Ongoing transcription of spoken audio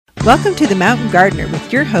Welcome to The Mountain Gardener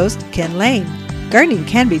with your host, Ken Lane. Gardening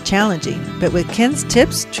can be challenging, but with Ken's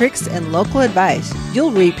tips, tricks, and local advice,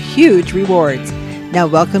 you'll reap huge rewards. Now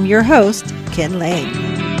welcome your host, Ken Lane.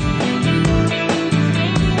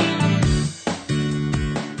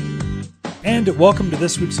 And welcome to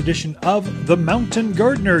this week's edition of The Mountain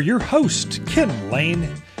Gardener, your host, Ken Lane,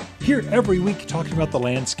 here every week talking about the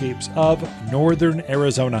landscapes of northern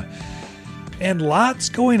Arizona. And lots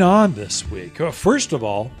going on this week. First of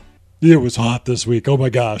all, it was hot this week. Oh my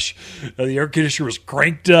gosh. The air conditioner was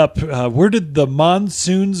cranked up. Where did the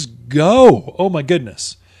monsoons go? Oh my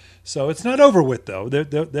goodness. So it's not over with, though.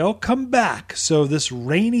 They'll come back. So this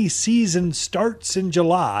rainy season starts in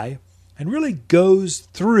July and really goes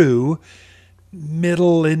through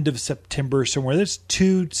end of September somewhere. There's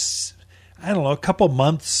a couple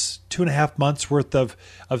months, 2.5 months worth of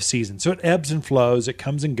season. So it ebbs and flows. It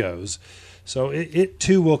comes and goes. So it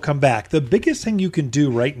too will come back. The biggest thing you can do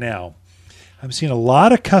right now, I'm seeing a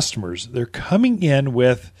lot of customers, they're coming in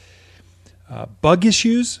with bug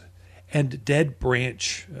issues and dead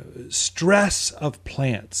branch, stress of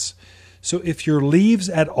plants. So if your leaves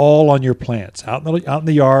at all on your plants, out in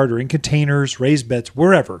the yard or in containers, raised beds,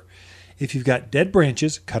 wherever, if you've got dead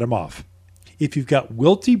branches, cut them off. If you've got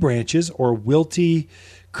wilty branches or wilty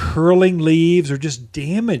curling leaves or just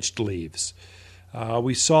damaged leaves,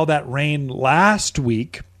 we saw that rain last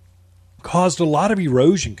week caused a lot of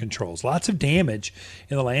erosion controls, lots of damage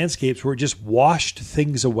in the landscapes where it just washed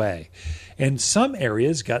things away. And some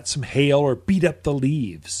areas got some hail or beat up the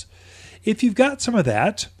leaves. If you've got some of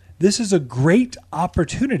that, this is a great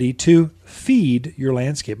opportunity to feed your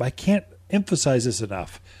landscape. I can't emphasize this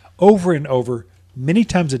enough. Over and over, many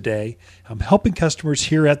times a day, I'm helping customers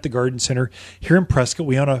here at the Garden Center here in Prescott.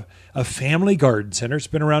 We own a family garden center. It's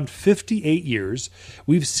been around 58 years.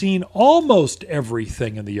 We've seen almost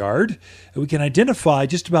everything in the yard. We can identify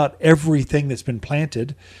just about everything that's been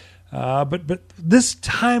planted. But this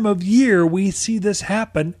time of year, we see this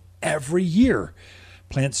happen every year.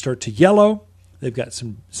 Plants start to yellow. They've got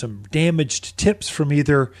some damaged tips from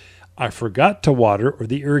either I forgot to water or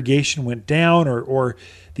the irrigation went down or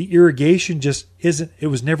the irrigation just it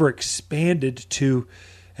was never expanded to,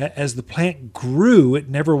 as the plant grew, it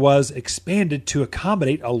never was expanded to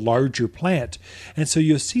accommodate a larger plant. And so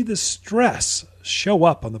you'll see the stress show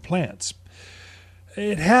up on the plants.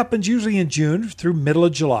 It happens usually in June through middle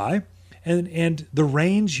of July, and the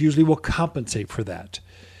rains usually will compensate for that.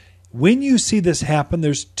 When you see this happen,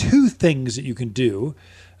 there's two things that you can do.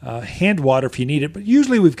 Hand water if you need it, but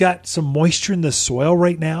usually we've got some moisture in the soil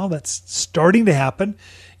right now. That's starting to happen.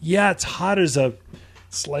 Yeah, it's hot as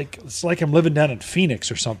it's like I'm living down in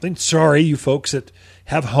Phoenix or something. Sorry, you folks that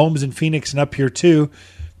have homes in Phoenix and up here too,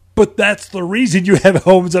 but that's the reason you have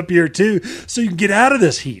homes up here too, so you can get out of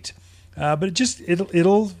this heat. But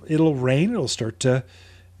it'll rain. It'll start to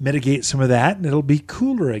mitigate some of that, and it'll be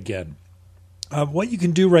cooler again. What you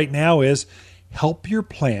can do right now is help your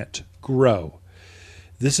plant grow.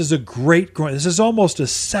 This is this is almost a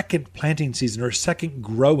second planting season or a second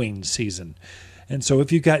growing season. And so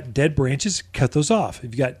if you've got dead branches, cut those off.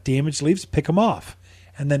 If you've got damaged leaves, pick them off.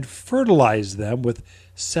 And then fertilize them with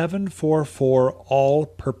 744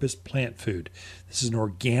 all-purpose plant food. This is an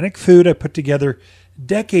organic food I put together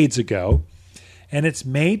decades ago, and it's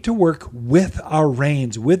made to work with our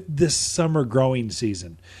rains, with this summer growing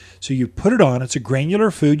season. So you put it on. It's a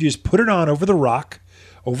granular food. You just put it on over the rock,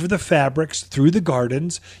 over the fabrics, through the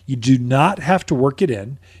gardens. You do not have to work it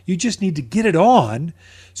in. You just need to get it on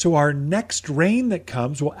so our next rain that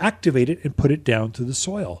comes will activate it and put it down to the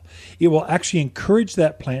soil. It will actually encourage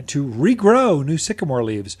that plant to regrow new sycamore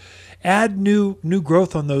leaves, add new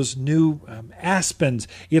growth on those new aspens.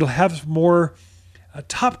 It'll have more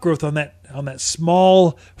top growth on that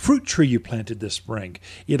small fruit tree you planted this spring.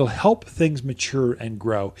 It'll help things mature and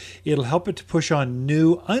grow. It'll help it to push on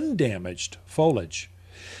new undamaged foliage.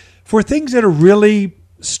 For things that are really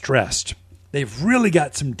stressed, they've really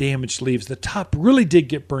got some damaged leaves. The top really did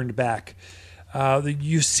get burned back.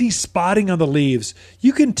 You see spotting on the leaves.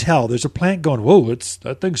 You can tell there's a plant going, whoa,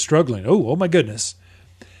 that thing's struggling. Oh my goodness.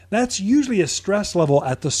 That's usually a stress level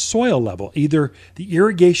at the soil level. Either the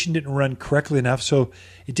irrigation didn't run correctly enough, so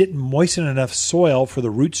it didn't moisten enough soil for the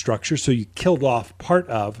root structure, so you killed off part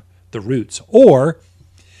of the roots, or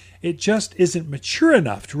it just isn't mature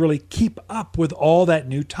enough to really keep up with all that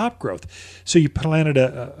new top growth. So you planted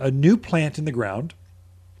a new plant in the ground.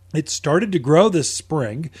 It started to grow this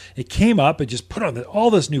spring. It came up. It just put on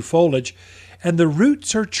all this new foliage, and the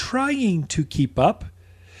roots are trying to keep up.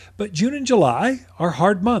 But June and July are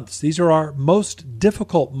hard months. These are our most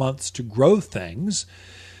difficult months to grow things.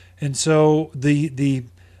 And so the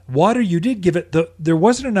Water you did give it, there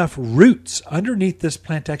wasn't enough roots underneath this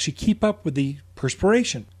plant to actually keep up with the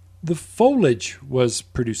perspiration. The foliage was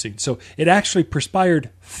producing, so it actually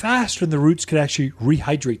perspired faster than the roots could actually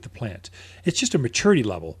rehydrate the plant. It's just a maturity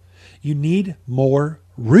level. You need more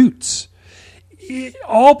roots.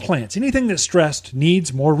 All plants, anything that's stressed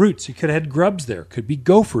needs more roots. You could have had grubs there. Could be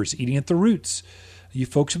gophers eating at the roots. You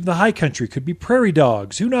folks from the high country could be prairie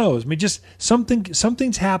dogs. Who knows? I mean, just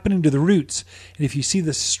something's happening to the roots. And if you see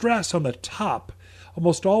the stress on the top,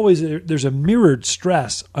 almost always there's a mirrored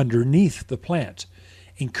stress underneath the plant.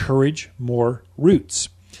 Encourage more roots.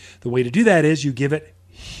 The way to do that is you give it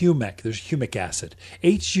humic. There's humic acid.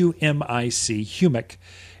 Humic, humic.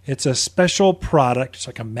 It's a special product. It's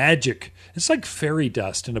like a magic. It's like fairy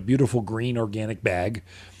dust in a beautiful green organic bag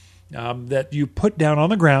that you put down on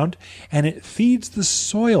the ground, and it feeds the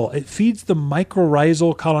soil. It feeds the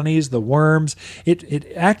mycorrhizal colonies, the worms. It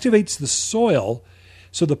activates the soil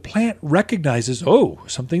so the plant recognizes, oh,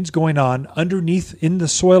 something's going on underneath in the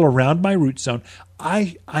soil around my root zone.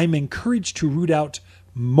 I'm encouraged to root out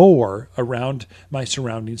more around my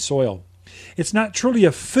surrounding soil. It's not truly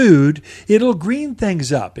a food. It'll green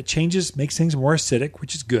things up. It makes things more acidic,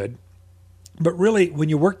 which is good. But really, when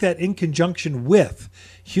you work that in conjunction with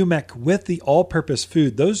humic, with the all-purpose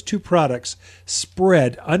food, those two products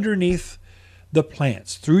spread underneath the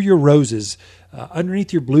plants, through your roses,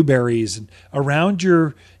 underneath your blueberries, and around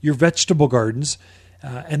your vegetable gardens,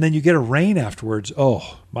 and then you get a rain afterwards.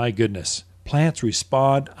 Oh, my goodness. Plants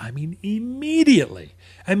respond, immediately.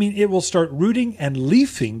 It will start rooting and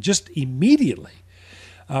leafing just immediately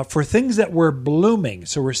for things that were blooming.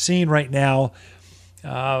 So we're seeing right now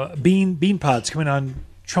bean pods coming on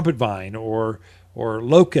trumpet vine or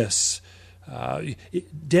locusts.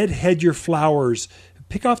 Deadhead your flowers.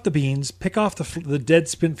 Pick off the beans, pick off the dead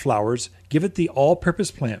spent flowers, give it the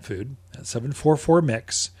all-purpose plant food, that 744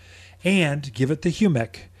 mix, and give it the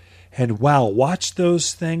humic. And wow, watch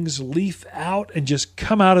those things leaf out and just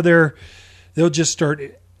come out of there. They'll just start,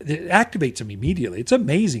 it activates them immediately. It's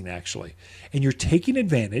amazing, actually. And you're taking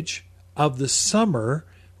advantage of the summer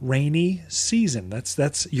rainy season.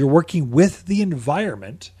 That's you're working with the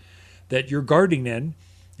environment that you're gardening in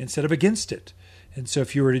instead of against it. And so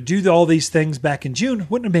if you were to do all these things back in June,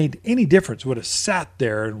 it wouldn't have made any difference. It would have sat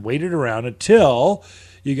there and waited around until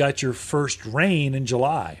you got your first rain in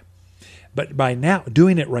July. But by now,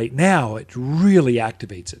 doing it right now, it really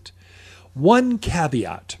activates it. One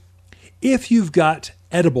caveat: if you've got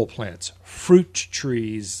edible plants, fruit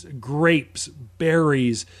trees, grapes,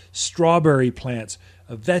 berries, strawberry plants,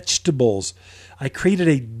 vegetables, I created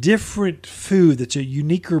a different food that's a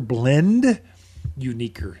uniquer blend.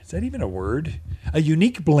 Uniquer, is that even a word? A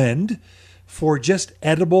unique blend for just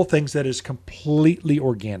edible things that is completely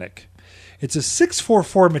organic. It's a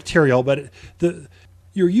 644 material, but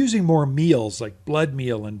you're using more meals like blood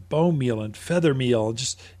meal and bone meal and feather meal,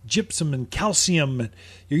 just gypsum and calcium.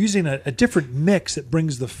 You're using a different mix that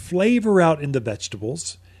brings the flavor out in the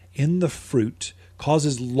vegetables, in the fruit,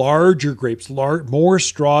 causes larger grapes, more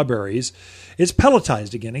strawberries. It's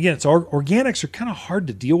pelletized again. It's organics are kind of hard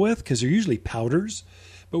to deal with because they're usually powders,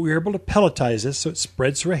 but we were able to pelletize this so it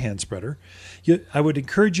spreads through a hand spreader. I would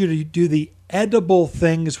encourage you to do the edible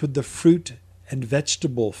things with the fruit and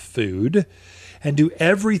vegetable food, and do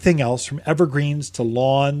everything else from evergreens to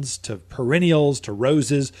lawns to perennials to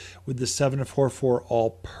roses with the 744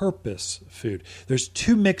 all-purpose food. There's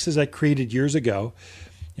two mixes I created years ago,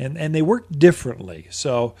 and they work differently.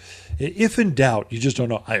 So if in doubt, you just don't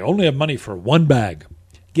know, I only have money for one bag,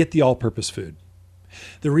 get the all-purpose food.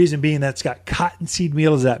 The reason being that's got cottonseed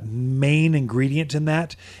meal as that main ingredient in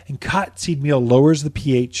that, and cottonseed meal lowers the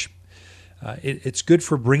pH. It's good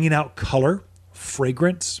for bringing out color,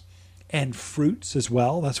 fragrance, and fruits as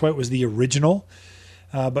well. That's why it was the original.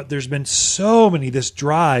 But there's been so many, this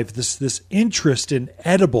drive, this interest in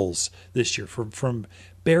edibles this year, from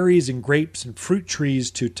berries and grapes and fruit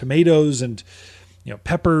trees to tomatoes and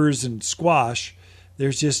peppers and squash.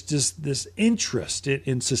 There's just this interest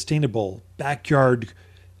in sustainable backyard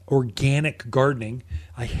organic gardening.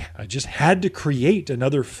 I just had to create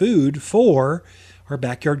another food for our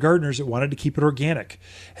backyard gardeners that wanted to keep it organic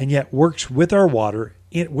and yet works with our water,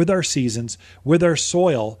 with our seasons, with our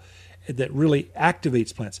soil, that really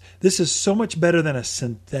activates plants. This is so much better than a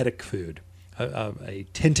synthetic food, a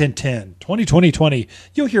 10-10-10, 20-20-20.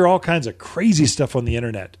 You'll hear all kinds of crazy stuff on the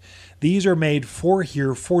internet. These are made for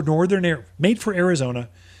here, for made for Arizona,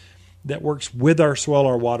 that works with our soil,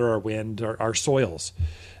 our water, our wind, our soils.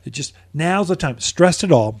 It just, now's the time. Stress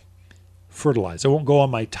it all. Fertilize. I won't go on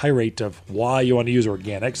my tirade of why you want to use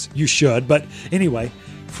organics. You should, but anyway,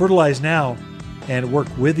 fertilize now and work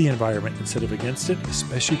with the environment instead of against it,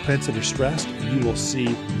 especially plants that are stressed, and you will see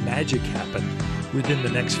magic happen within the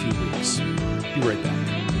next few weeks. Be right back.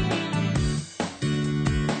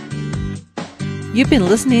 You've been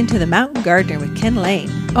listening to The Mountain Gardener with Ken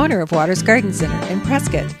Lane, owner of Waters Garden Center in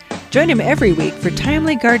Prescott. Join him every week for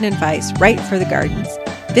timely garden advice right for the gardens.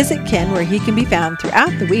 Visit Ken where he can be found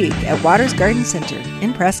throughout the week at Waters Garden Center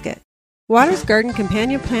in Prescott. Waters Garden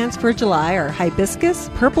companion plants for July are hibiscus,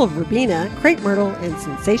 purple verbena, crepe myrtle, and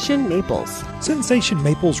sensation maples. Sensation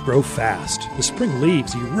maples grow fast. The spring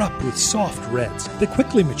leaves erupt with soft reds. They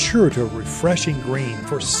quickly mature to a refreshing green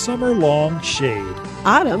for summer-long shade.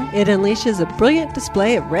 Autumn, it unleashes a brilliant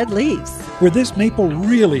display of red leaves. Where this maple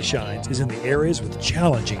really shines is in the areas with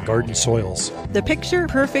challenging garden soils. The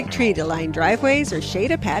picture-perfect tree to line driveways or shade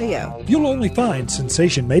a patio. You'll only find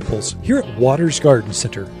Sensation maples here at Waters Garden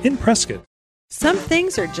Center in Prescott. Some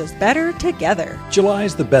things are just better together. July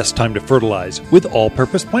is the best time to fertilize with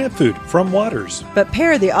all-purpose plant food from Waters. But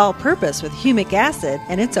pair the all-purpose with humic acid,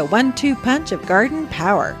 and it's a 1-2 punch of garden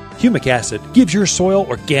power. Humic acid gives your soil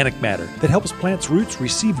organic matter that helps plants' roots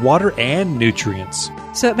receive water and nutrients.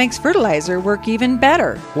 So it makes fertilizer work even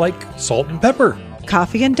better. Like salt and pepper.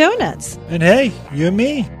 Coffee and donuts. And hey, you and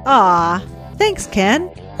me. Aw, thanks, Ken.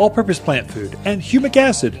 All-purpose plant food and humic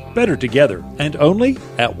acid better together, and only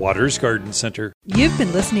at Waters Garden Center. You've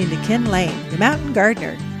been listening to Ken Lane, the Mountain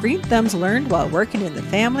Gardener. Green thumbs learned while working in the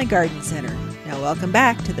Family Garden Center. Now welcome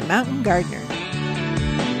back to the Mountain Gardener.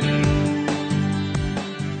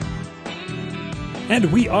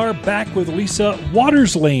 And we are back with Lisa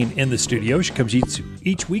Waterslane in the studio. She comes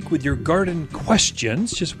each week with your garden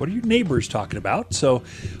questions. Just what are your neighbors talking about? So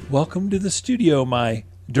welcome to the studio, my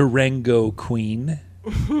Durango queen.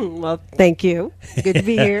 Well, thank you. Good to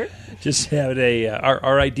be here. Just had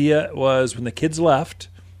our idea was when the kids left,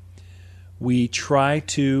 we try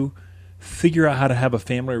to figure out how to have a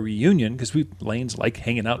family reunion because Lanes like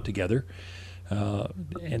hanging out together.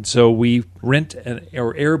 And so we rent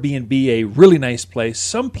or Airbnb a really nice place,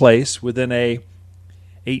 someplace within a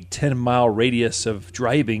 8-10 mile radius of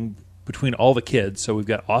driving between all the kids. So we've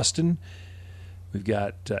got Austin, we've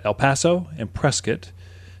got El Paso, and Prescott.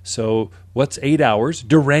 So what's 8 hours?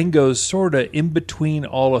 Durango's sort of in between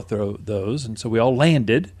all of those. And so we all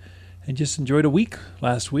landed and just enjoyed a week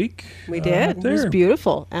last week. We did. It was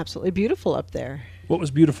beautiful. Absolutely beautiful up there. What was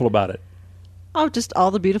beautiful about it? Oh, just all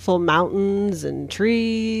the beautiful mountains and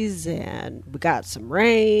trees, and we got some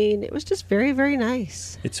rain. It was just very, very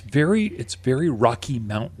nice. It's very Rocky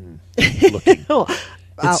Mountain looking.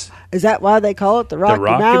 Is that why they call it the Rocky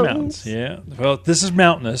Mountains? Yeah. Well, this is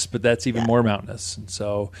mountainous, but that's even more mountainous. And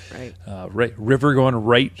so, river going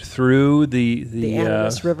right through the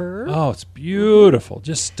Animas River. Oh, it's beautiful,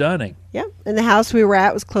 just stunning. Yeah, and the house we were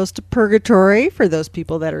at was close to Purgatory. For those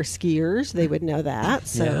people that are skiers, they would know that.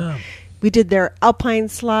 So. Yeah. We did their alpine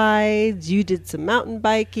slides. You did some mountain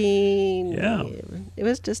biking. Yeah. It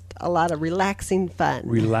was just a lot of relaxing fun.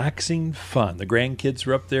 Relaxing fun. The grandkids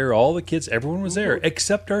were up there. All the kids, everyone was there,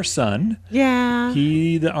 except our son. Yeah.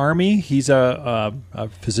 The Army, he's a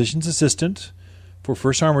physician's assistant for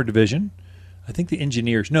 1st Armored Division. I think the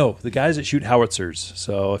engineers. No, the guys that shoot howitzers.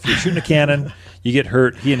 So if you're shooting a cannon, you get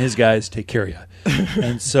hurt, he and his guys take care of you.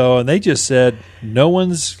 And they just said, no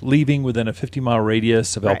one's leaving within a 50-mile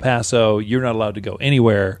radius of El Paso. You're not allowed to go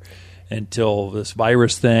anywhere until this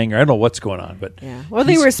virus thing, or I don't know what's going on. But yeah. Well,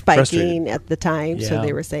 they were spiking at the time, so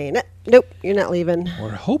they were saying, nope, you're not leaving.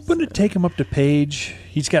 We're hoping to take him up to Page.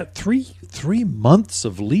 He's got three months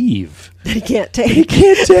of leave that he can't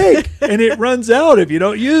take. And it runs out if you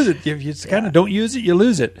don't use it. If you kind of don't use it, you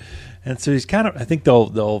lose it. And so he's kind of, I think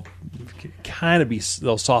they'll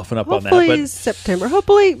soften up on that. Hopefully September.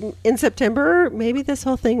 Hopefully in September, maybe this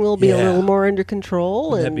whole thing will be a little more under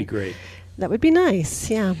control. That'd be great. That would be nice,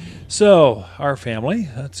 yeah. So, our family,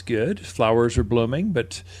 that's good. Flowers are blooming,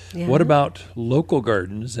 but what about local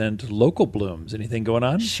gardens and local blooms? Anything going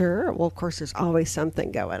on? Sure. Well, of course, there's always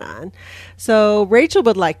something going on. So, Rachel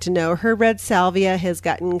would like to know, her red salvia has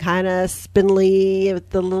gotten kind of spindly with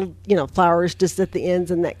the little, flowers just at the ends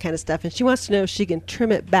and that kind of stuff. And she wants to know if she can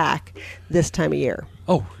trim it back this time of year.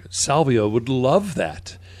 Oh, salvia would love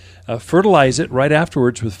that. Fertilize it right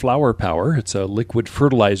afterwards with Flower Power. It's a liquid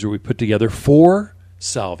fertilizer we put together for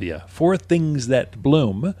salvia, for things that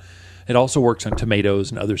bloom. It also works on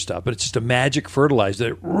tomatoes and other stuff, but it's just a magic fertilizer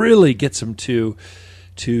that really gets them to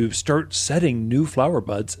start setting new flower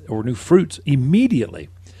buds or new fruits immediately.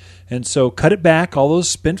 And so cut it back, all those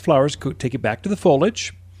spent flowers, take it back to the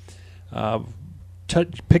foliage,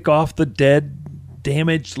 pick off the dead,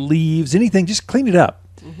 damaged leaves, anything, just clean it up.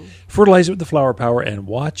 Mm-hmm. fertilize it with the flower power, and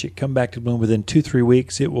watch it come back to bloom within 2-3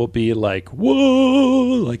 weeks. It will be like,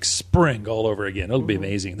 whoa, like spring all over again. It'll be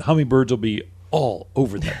amazing. The hummingbirds will be all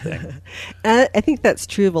over that thing. I think that's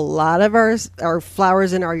true of a lot of our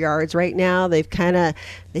flowers in our yards right now. They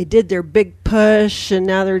did their big push, and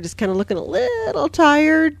now they're just kind of looking a little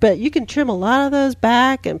tired. But you can trim a lot of those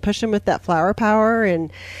back and push them with that flower power, and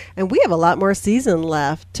we have a lot more season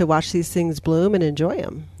left to watch these things bloom and enjoy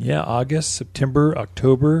them. Yeah, August, September,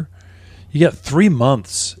 October. You got 3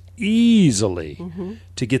 months easily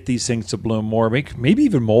to get these things to bloom more, maybe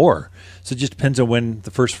even more. So it just depends on when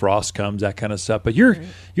the first frost comes, that kind of stuff. But you're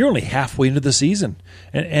only halfway into the season,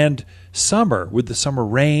 and summer, with the summer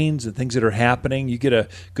rains and things that are happening, you get a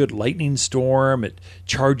good lightning storm. It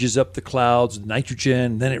charges up the clouds with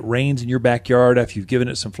nitrogen. Then it rains in your backyard after you've given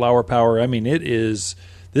it some flower power. I mean,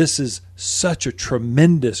 this is such a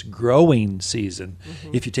tremendous growing season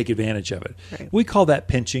if you take advantage of it. Right. We call that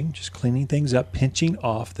pinching, just cleaning things up, pinching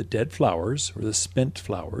off the dead flowers or the spent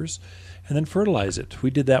flowers, and then fertilize it.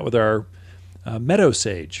 We did that with our meadow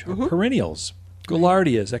sage, our perennials,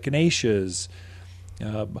 gaillardias, echinaceas,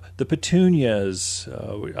 the petunias,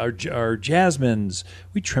 our jasmines.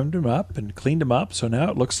 We trimmed them up and cleaned them up, so now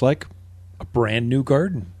it looks like a brand new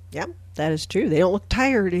garden. Yep, that is true. They don't look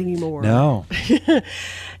tired anymore. No.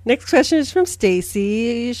 Next question is from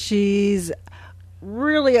Stacy. She's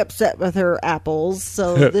really upset with her apples.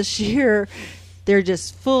 So this year, they're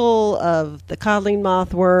just full of the codling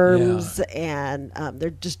moth worms, and they're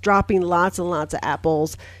just dropping lots and lots of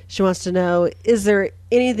apples. She wants to know, is there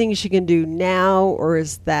anything she can do now, or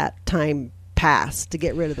is that time past to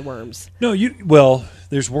get rid of the worms? No,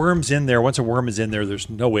 there's worms in there. Once a worm is in there, there's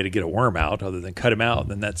no way to get a worm out other than cut him out, and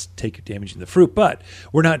then that's damaging the fruit. But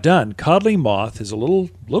we're not done. Codling moth is a little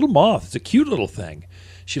moth. It's a cute little thing.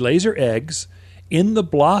 She lays her eggs in the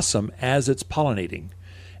blossom as it's pollinating.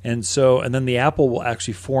 And then the apple will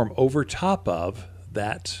actually form over top of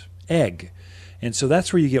that egg. And so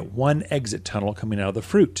that's where you get one exit tunnel coming out of the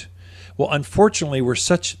fruit. Well, unfortunately, we're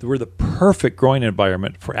the perfect growing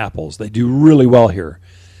environment for apples. They do really well here.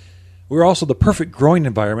 We're also the perfect growing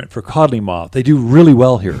environment for codling moth. They do really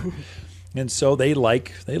well here. And so they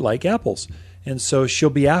like apples. And so she'll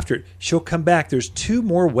be after it. She'll come back. There's 2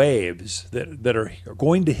 more waves that are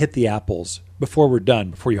going to hit the apples before we're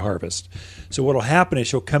done, before you harvest. So what will happen is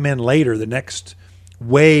she'll come in later, the next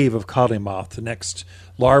wave of codling moth, the next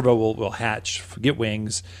larva will hatch, get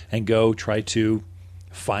wings, and go try to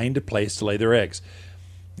find a place to lay their eggs.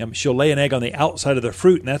 She'll lay an egg on the outside of the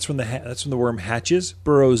fruit, and that's when the worm hatches,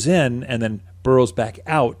 burrows in, and then burrows back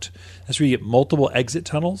out. That's where you get multiple exit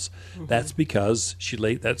tunnels. That's because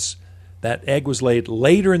that egg was laid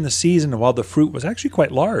later in the season while the fruit was actually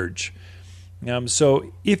quite large.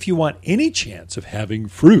 So if you want any chance of having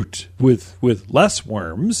fruit with less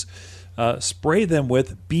worms, spray them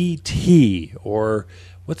with BT, or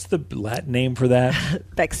what's the Latin name for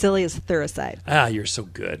that? Bacillus thuriside. You're so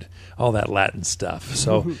good. All that Latin stuff.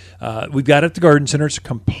 So we've got it at the garden center. It's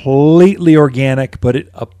completely organic, but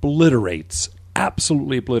it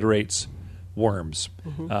absolutely obliterates worms,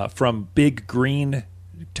 from big green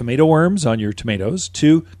tomato worms on your tomatoes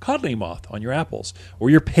to codling moth on your apples or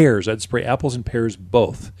your pears. I'd spray apples and pears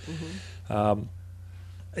both.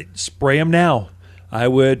 Spray them now. I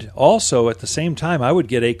would also, at the same time, I would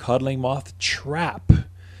get a codling moth trap.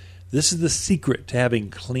 This is the secret to having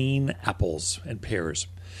clean apples and pears.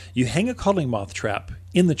 You hang a codling moth trap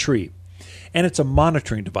in the tree, and it's a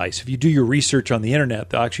monitoring device. If you do your research on the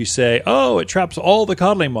internet, they'll actually say, oh, it traps all the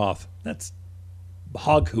codling moth. That's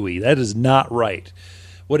hog hooey. That is not right.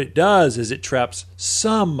 What it does is it traps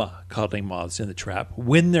some codling moths in the trap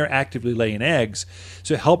when they're actively laying eggs.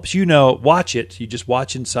 So it helps watch it. You just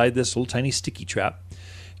watch inside this little tiny sticky trap.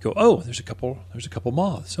 You go, oh, there's a couple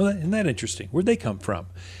moths. Oh, isn't that interesting? Where'd they come from?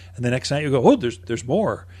 And the next night you go, oh, there's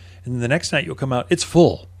more. And then the next night you'll come out, it's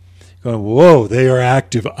full. You're going, whoa, they are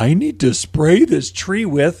active. I need to spray this tree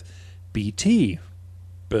with BT.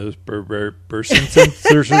 Bacillus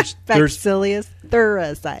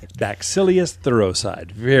thuriside. Bacillus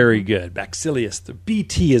thuriside. Very good. Bacillus. The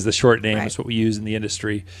BT is the short name. That's what we use in the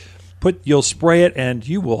industry. You'll spray it, and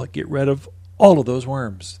you will get rid of all of those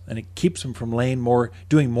worms, and it keeps them from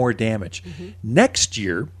doing more damage. Next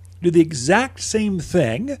year, do the exact same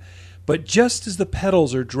thing, but just as the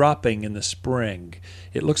petals are dropping in the spring,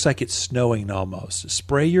 it looks like it's snowing almost.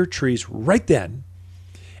 Spray your trees right then,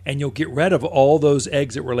 and you'll get rid of all those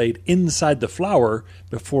eggs that were laid inside the flower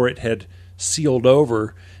before it had sealed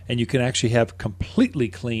over, and you can actually have completely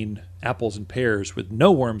clean apples and pears with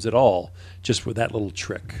no worms at all, just with that little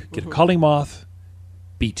trick. Get a codling moth,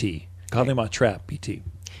 BT. Codling moth trap, BT. You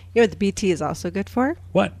know what the BT is also good for?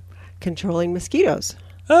 What? controlling mosquitoes.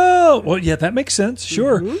 Oh, well, yeah, that makes sense.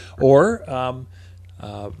 Sure. Or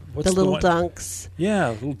what's The little one? dunks. Yeah,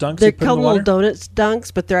 little dunks. They're you put in called the little water. donuts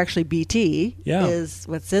dunks, but they're actually BT Yeah. is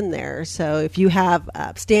what's in there. So if you have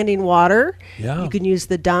standing water, Yeah. you can use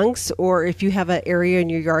the dunks, or if you have an area in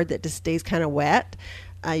your yard that just stays kind of wet,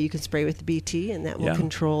 you can spray with the BT, and that will Yeah.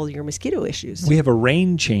 control your mosquito issues. We have a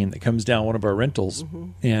rain chain that comes down one of our rentals,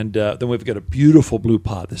 and then we've got a beautiful blue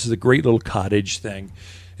pot. This is a great little cottage thing.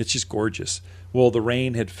 It's just gorgeous. Well, the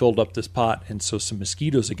rain had filled up this pot, and so some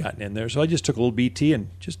mosquitoes had gotten in there. So I just took a little BT and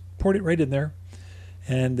just poured it right in there,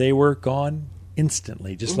 and they were gone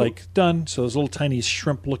instantly, just like done. So those little tiny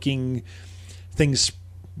shrimp-looking things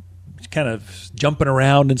kind of jumping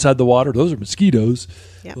around inside the water, those are mosquitoes.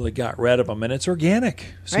 Yep. Well, they got rid of them, and it's organic.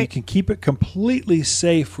 So you Right. can keep it completely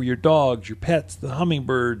safe for your dogs, your pets, the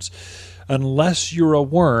hummingbirds, unless you're a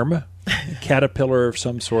worm, a caterpillar of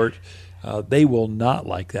some sort. They will not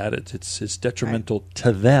like that. It's detrimental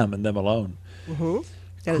to them and them alone.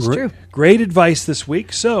 That is true. Great advice this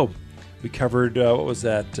week. So we covered, what was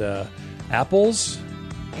that, apples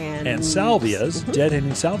and salvias,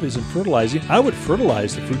 dead-ending salvias, and fertilizing. I would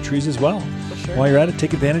fertilize the fruit trees as well. sure. While you're at it,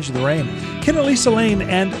 take advantage of the rain. Ken and Lisa Lane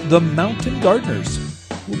and the Mountain Gardeners.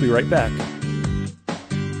 We'll be right back.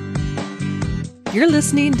 You're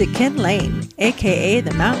listening to Ken Lane, a.k.a.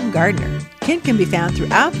 the Mountain Gardener. Ken can be found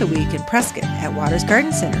throughout the week in Prescott at Waters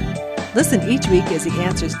Garden Center. Listen each week as he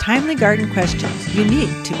answers timely garden questions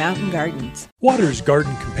unique to mountain gardens. Waters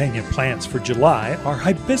Garden companion plants for July are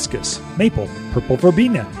hibiscus, maple, purple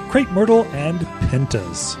verbena, crepe myrtle, and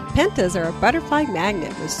pentas. Pentas are a butterfly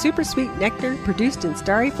magnet with super sweet nectar produced in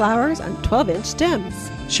starry flowers on 12-inch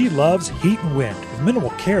stems. She loves heat and wind with minimal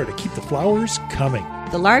care to keep the flowers coming.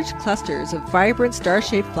 The large clusters of vibrant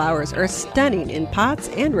star-shaped flowers are stunning in pots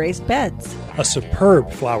and raised beds. A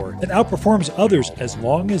superb flower that outperforms others as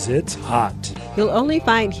long as it's hot. You'll only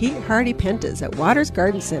find heat-hardy pentas at Waters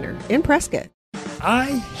Garden Center in Prescott. I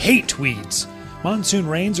hate weeds. Monsoon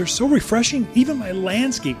rains are so refreshing, even my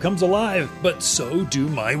landscape comes alive, but so do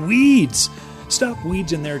my weeds. Stop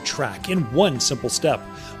weeds in their track in one simple step.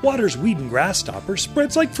 Waters Weed and Grass Stopper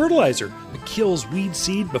spreads like fertilizer. It kills weed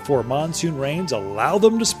seed before monsoon rains allow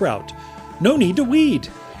them to sprout. No need to weed.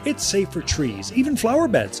 It's safe for trees, even flower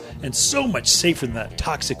beds, and so much safer than that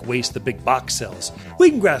toxic waste the big box sells.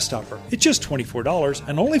 Weed and Grass Stopper, it's just $24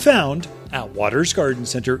 and only found at Waters Garden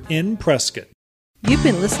Center in Prescott. You've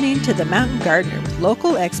been listening to The Mountain Gardener with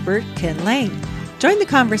local expert Ken Lane. Join the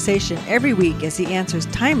conversation every week as he answers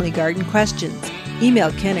timely garden questions.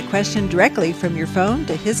 Email Ken a question directly from your phone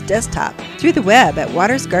to his desktop through the web at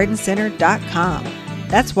watersgardencenter.com.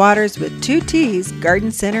 That's Waters with 2 T's,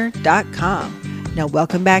 gardencenter.com. Now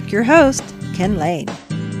welcome back your host, Ken Lane.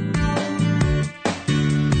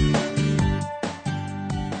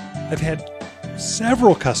 I've had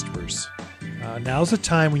several customers. Now's the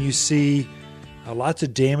time when you see lots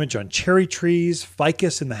of damage on cherry trees,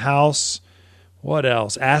 ficus in the house. What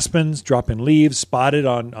else? Aspens dropping leaves, spotted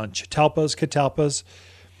on catalpas.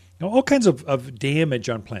 All kinds of damage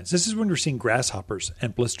on plants. This is when we're seeing grasshoppers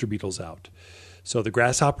and blister beetles out. So the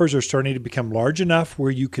grasshoppers are starting to become large enough where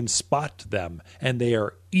you can spot them, and they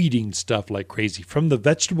are eating stuff like crazy, from the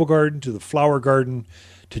vegetable garden to the flower garden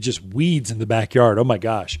to just weeds in the backyard. Oh my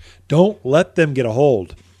gosh. Don't let them get a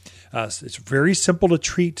hold. It's very simple to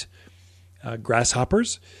treat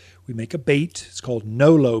grasshoppers. We make a bait. It's called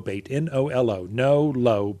No-Lo bait, N-O-L-O,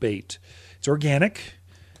 No-Lo bait. It's organic.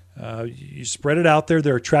 You spread it out there.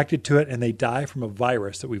 They're attracted to it, and they die from a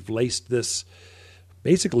virus that we've laced this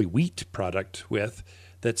basically wheat product with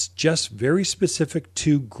that's just very specific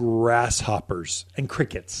to grasshoppers and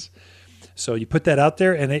crickets. So you put that out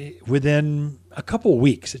there, and within a couple of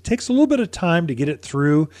weeks, it takes a little bit of time to get it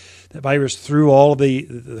through, that virus through all of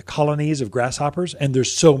the colonies of grasshoppers. And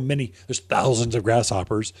there's so many, there's thousands of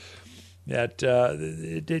grasshoppers that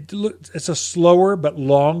it's a slower but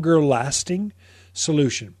longer lasting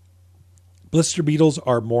solution. Blister beetles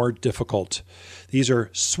are more difficult. These are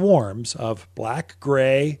swarms of black,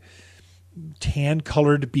 gray,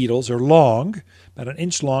 tan-colored beetles. They're long, about an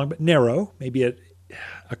inch long, but narrow, maybe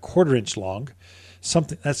a quarter-inch long.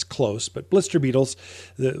 Something that's close. But blister beetles,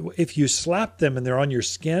 if you slap them and they're on your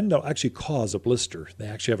skin, they'll actually cause a blister. They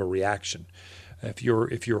actually have a reaction. If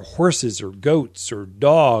your horses or goats or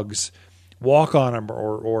dogs walk on them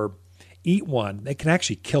or eat one, they can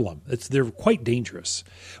actually kill them. They're quite dangerous.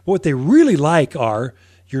 But what they really like are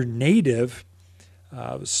your native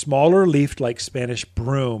smaller leafed like Spanish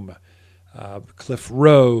broom, cliff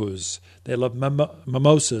rose. They love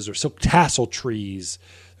mimosas or silk tassel trees.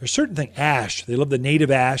 There's certain thing, ash. They love the native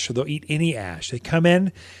ash, or they'll eat any ash. They come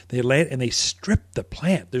in, they land, and they strip the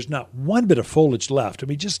plant. There's not one bit of foliage left. I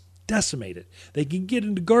mean, just decimate it. They can get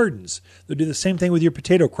into gardens. They'll do the same thing with your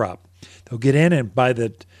potato crop. They'll get in, and by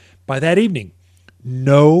that evening,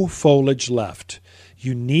 no foliage left.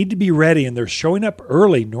 You need to be ready, and they're showing up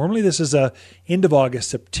early. Normally, this is a end of August,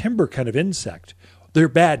 September kind of insect. They're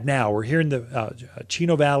bad now. We're here in the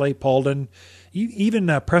Chino Valley, Paulden, even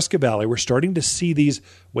Prescott Valley. We're starting to see these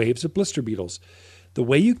waves of blister beetles. The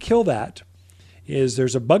way you kill that is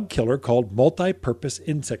there's a bug killer called multi-purpose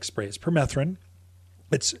insect spray. It's permethrin.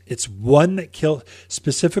 It's one that kills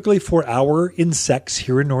specifically for our insects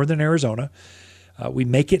here in northern Arizona. We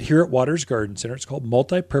make it here at Waters Garden Center. It's called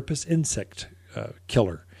multi-purpose insect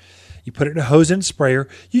killer. You put it in a hose-in sprayer.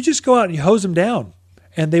 You just go out and you hose them down,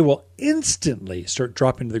 and they will instantly start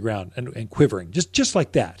dropping to the ground and quivering, just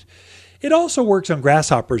like that. It also works on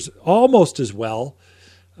grasshoppers almost as well.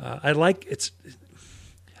 I like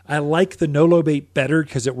the no-low bait better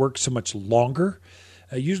because it works so much longer.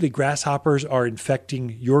 Usually grasshoppers are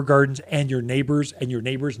infecting your gardens and your neighbors'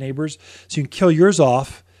 neighbors. So you can kill yours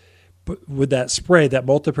off with that spray, that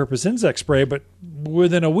multi-purpose insect spray, but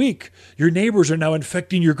within a week, your neighbors are now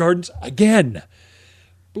infecting your gardens again.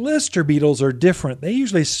 Blister beetles are different. They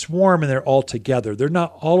usually swarm and they're all together. They're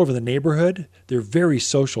not all over the neighborhood. They're very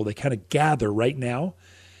social. They kind of gather right now.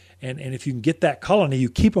 And if you can get that colony, you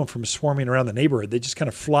keep them from swarming around the neighborhood. They just kind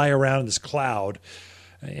of fly around in this cloud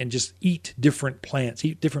and just eat different plants,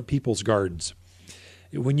 eat different people's gardens.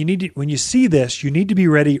 When you see this, you need to be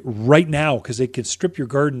ready right now because they can strip your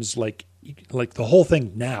gardens like the whole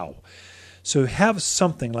thing now. So have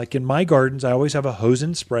something like in my gardens, I always have a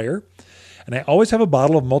hose-in sprayer. And I always have a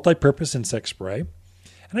bottle of multi-purpose insect spray.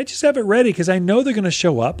 And I just have it ready because I know they're going to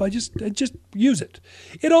show up. I just use it.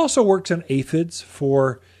 It also works on aphids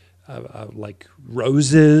for like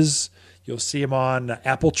roses. You'll see them on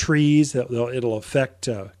apple trees. It'll affect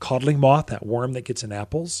codling moth, that worm that gets in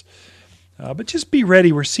apples. But just be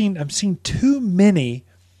ready. I'm seeing too many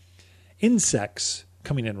insects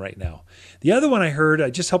coming in right now. The other one I heard, I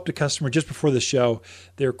just helped a customer just before the show.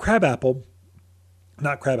 Their crepe myrtle.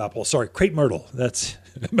 I'm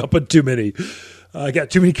up on too many. I got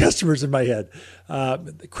too many customers in my head.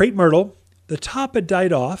 Crepe myrtle, the top had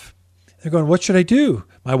died off. They're going, what should I do?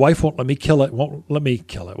 My wife won't let me kill it, won't let me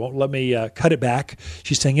cut it back.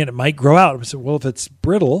 She's saying it might grow out. I said, well, if it's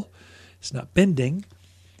brittle, it's not bending,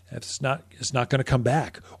 it's not going to come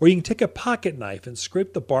back. Or you can take a pocket knife and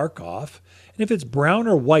scrape the bark off. And if it's brown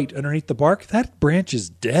or white underneath the bark, that branch is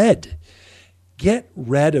dead. Get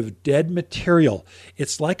rid of dead material.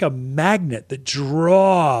 It's like a magnet that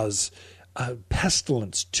draws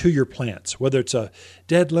pestilence to your plants, whether it's a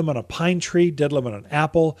dead limb on a pine tree, dead limb on an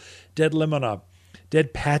apple, dead limb on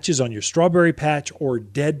dead patches on your strawberry patch, or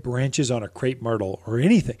dead branches on a crepe myrtle or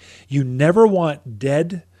anything. You never want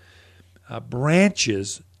dead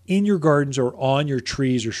branches in your gardens or on your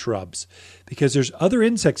trees or shrubs because there's other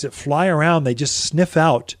insects that fly around. They just sniff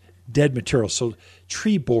out dead material. So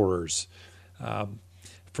tree borers, from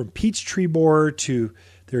peach tree borer to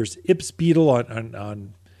there's Ips beetle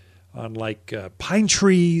on pine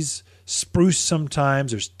trees, spruce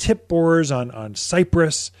sometimes. There's tip borers on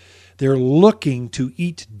cypress. They're looking to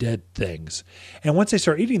eat dead things. And once they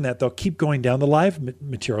start eating that, they'll keep going down the live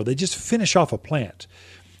material. They just finish off a plant.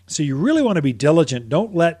 So you really want to be diligent.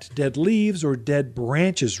 Don't let dead leaves or dead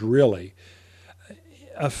branches really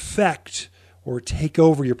affect or take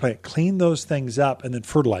over your plant. Clean those things up and then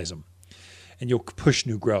fertilize them. And you'll push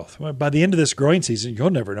new growth. By the end of this growing season, you'll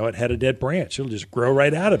never know it had a dead branch. It'll just grow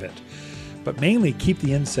right out of it. But mainly keep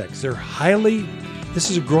the insects.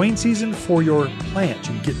 This is a growing season for your plant.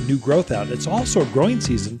 You can get new growth out. It's also a growing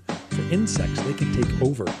season for insects. They can take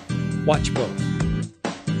over. Watch both.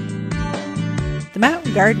 The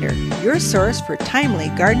Mountain Gardener, your source for timely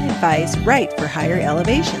garden advice right for higher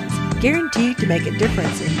elevations. Guaranteed to make a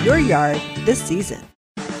difference in your yard this season.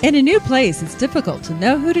 In a new place, it's difficult to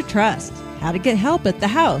know who to trust, how to get help at the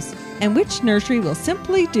house, and which nursery will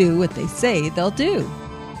simply do what they say they'll do.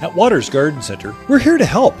 At Waters Garden Center, we're here to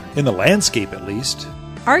help, in the landscape at least.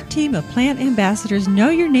 Our team of plant ambassadors know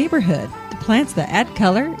your neighborhood, the plants that add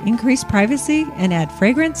color, increase privacy, and add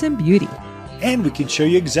fragrance and beauty. And we can show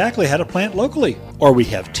you exactly how to plant locally, or we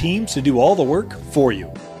have teams to do all the work for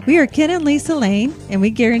you. We are Ken and Lisa Lane, and we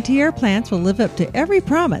guarantee our plants will live up to every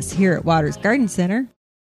promise here at Waters Garden Center.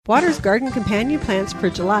 Water's garden companion plants for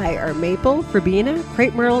July are maple, verbena,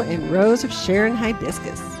 crepe myrtle, and rose of Sharon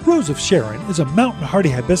hibiscus. Rose of Sharon is a mountain hardy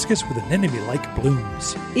hibiscus with anemone-like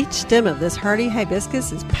blooms. Each stem of this hardy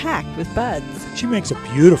hibiscus is packed with buds. She makes a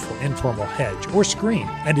beautiful informal hedge or screen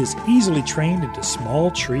and is easily trained into small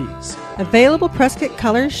trees. Available Prescott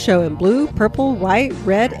colors show in blue, purple, white,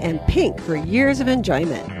 red, and pink for years of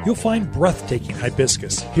enjoyment. You'll find breathtaking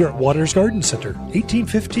hibiscus here at Waters Garden Center,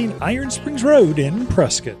 1815 Iron Springs Road in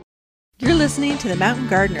Prescott. You're listening to The Mountain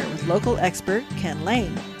Gardener with local expert Ken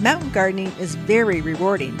Lane. Mountain gardening is very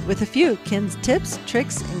rewarding, with a few Ken's tips,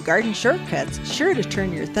 tricks, and garden shortcuts sure to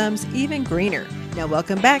turn your thumbs even greener. Now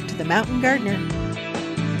welcome back to The Mountain Gardener.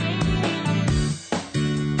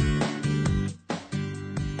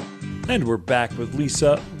 And we're back with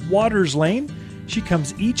Lisa Waters Lane. She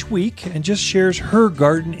comes each week and just shares her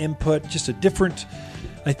garden input, just a different...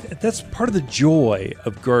 that's part of the joy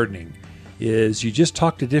of gardening. Is you just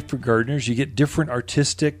talk to different gardeners, you get different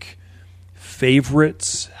artistic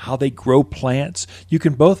favorites, how they grow plants. You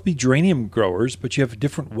can both be geranium growers, but you have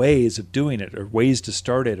different ways of doing it or ways to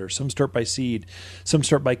start it, or some start by seed, some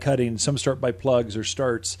start by cutting, some start by plugs or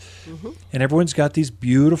starts. Mm-hmm. And everyone's got these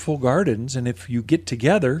beautiful gardens, and if you get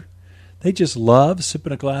together, they just love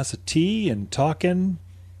sipping a glass of tea and talking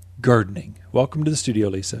gardening. Welcome to the studio,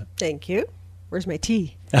 Lisa. Thank you. Where's my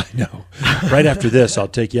tea? I know. Right after this, I'll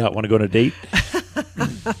take you out. Want to go on a date?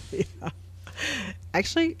 Yeah.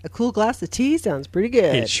 Actually, a cool glass of tea sounds pretty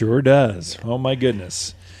good. It sure does. Oh, my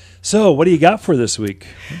goodness. So, what do you got for this week?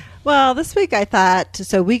 Well, this week I thought,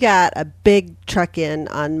 so we got a big truck in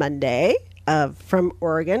on Monday from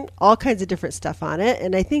Oregon, all kinds of different stuff on it.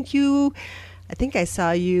 And I think I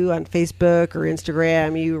saw you on Facebook or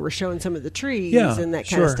Instagram. You were showing some of the trees and that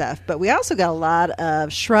kind of stuff. But we also got a lot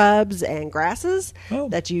of shrubs and grasses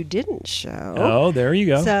that you didn't show. Oh, there you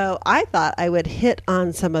go. So I thought I would hit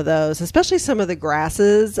on some of those, especially some of the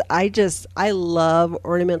grasses. I love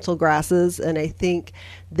ornamental grasses, and I think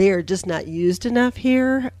they are just not used enough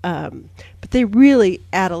here. But they really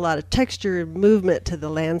add a lot of texture and movement to the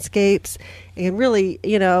landscapes. And really,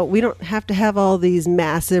 we don't have to have all these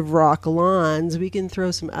massive rock lawns. We can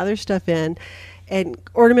throw some other stuff in. And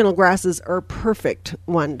ornamental grasses are a perfect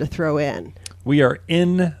one to throw in. We are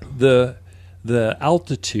in the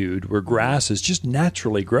altitude where grasses just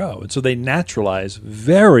naturally grow. And so they naturalize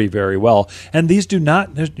very, very well. And these you're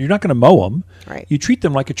not going to mow them. Right. You treat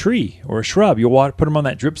them like a tree or a shrub. You put them on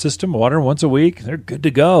that drip system, water them once a week. They're good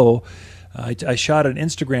to go. I shot an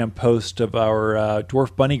Instagram post of our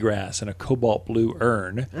dwarf bunny grass in a cobalt blue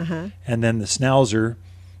urn. Uh-huh. And then the schnauzer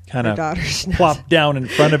kind of plopped down in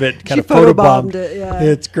front of it, kind of photobombed it. Yeah.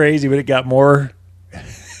 It's crazy, but it got more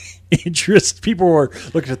interest. People were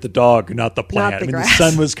looking at the dog, not the plant. The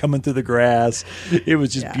sun was coming through the grass. It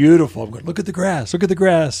was just beautiful. I'm going, look at the grass, look at the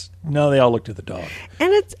grass. No, they all looked at the dog.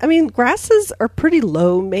 And grasses are pretty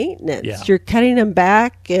low maintenance. Yeah. You're cutting them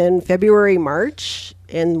back in February, March,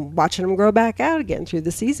 and watching them grow back out again through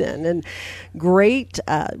the season. And great,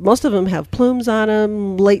 most of them have plumes on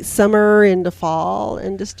them late summer into fall,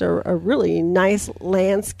 and just a really nice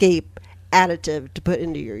landscape additive to put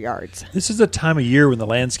into your yards. This is a time of year when the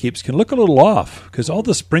landscapes can look a little off because all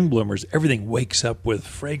the spring bloomers, everything wakes up with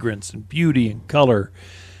fragrance and beauty and color.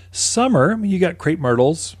 Summer, you got crepe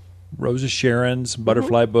myrtles, rose of Sharon's,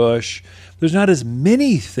 butterfly bush. There's not as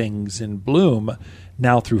many things in bloom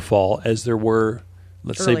now through fall as there were,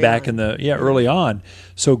 let's say, back in early on.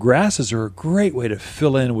 So grasses are a great way to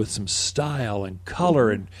fill in with some style and color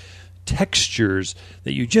and textures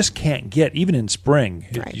that you just can't get even in spring.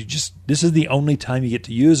 Right. This is the only time you get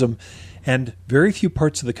to use them, and very few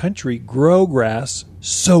parts of the country grow grass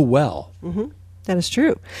so well. Mm-hmm. That is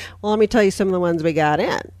true. Well, let me tell you some of the ones we got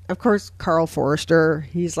in. Of course, Carl Forster,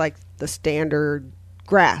 he's like the standard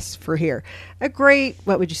grass for here. A great,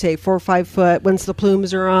 4 or 5 foot once the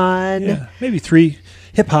plumes are on. Yeah, maybe 3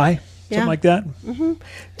 hip high, something like that. Mm-hmm.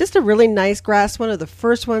 Just a really nice grass, one of the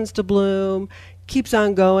first ones to bloom. Keeps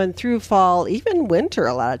on going through fall, even winter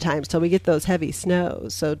a lot of times till we get those heavy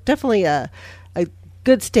snows. So definitely a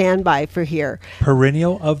good standby for here.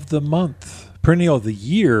 Perennial of the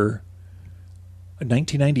year,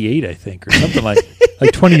 1998, I think, or something like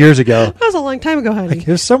 20 years ago. That was a long time ago, honey. It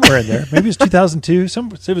was somewhere in there. Maybe it was 2002.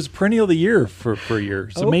 It was perennial of the year for a year.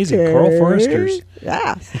 It's amazing. Carl Foresters.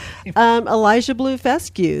 Yeah. Elijah blue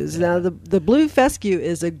fescues. Now, the blue fescue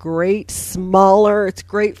is a great smaller. It's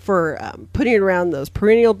great for putting it around those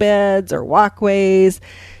perennial beds or walkways.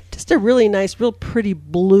 Just a really nice, real pretty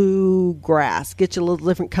blue grass. Get you a little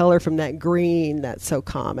different color from that green that's so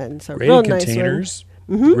common. So great real in nice containers.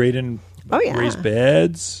 Mm-hmm. Great in raised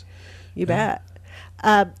beds. You bet.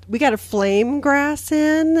 We got a flame grass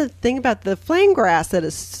in. The thing about the flame grass say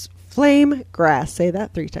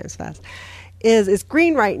that 3 times fast, is it's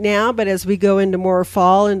green right now, but as we go into more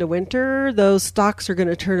fall, into winter, those stalks are going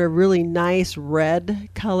to turn a really nice red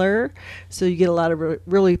color. So you get a lot of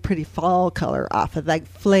really pretty fall color off of that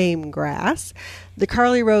flame grass. The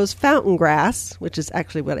Carly Rose fountain grass, which is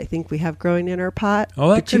actually what I think we have growing in our pot.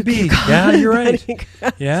 Oh, that could be. Yeah, you're right.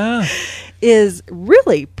 Yeah. Is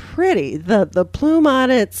really pretty. The plume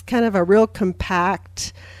on it's kind of a real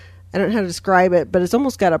compact, I don't know how to describe it, but it's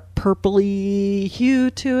almost got a purpley hue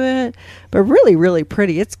to it, but really, really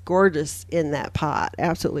pretty. It's gorgeous in that pot.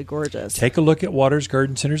 Absolutely gorgeous. Take a look at Waters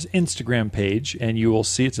Garden Center's Instagram page, and you will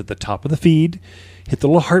see it's at the top of the feed. Hit the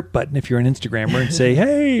little heart button if you're an Instagrammer and say,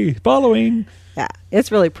 hey, following. Yeah, it's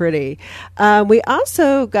really pretty. We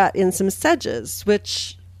also got in some sedges,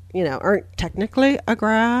 which, aren't technically a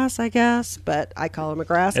grass, I guess, but I call them a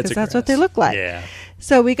grass because that's what they look like. Yeah.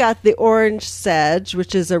 So we got the orange sedge,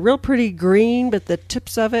 which is a real pretty green, but the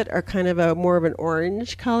tips of it are kind of more of an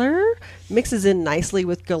orange color. Mixes in nicely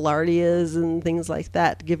with gaillardias and things like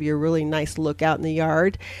that to give you a really nice look out in the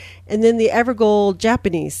yard. And then the Evergold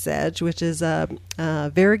Japanese sedge, which is a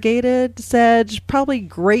variegated sedge, probably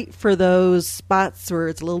great for those spots where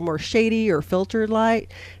it's a little more shady or filtered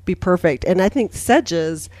light. Be perfect. And I think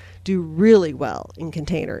sedges do really well in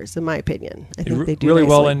containers, in my opinion. I think they do really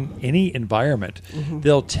nicely. well in any environment. Mm-hmm.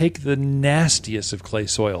 They'll take the nastiest of clay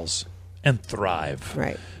soils and thrive.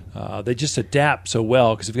 Right. They just adapt so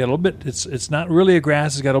well because if you got a little bit, it's not really a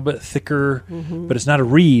grass. It's got a little bit thicker, but it's not a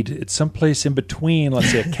reed. It's someplace in between,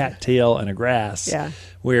 let's say a cattail and a grass,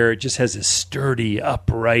 where it just has this sturdy,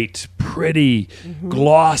 upright, pretty,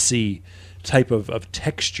 glossy type of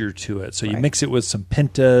texture to it. So you mix it with some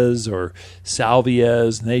pentas or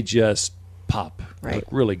salvias, and they just pop. Right. Look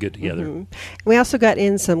really good together. We also got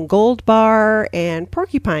in some gold bar and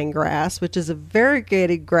porcupine grass, which is a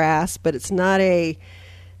variegated grass, but it's not a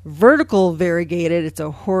vertical variegated, it's a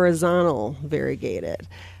horizontal variegated.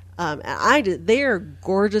 They are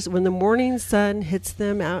gorgeous. When the morning sun hits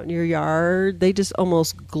them out in your yard, they just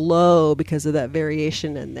almost glow because of that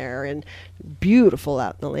variation in there, and beautiful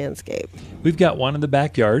out in the landscape. We've got one in the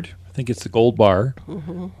backyard. I think it's the gold bar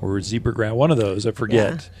or zebra grass, one of those, I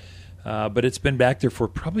forget. But it's been back there for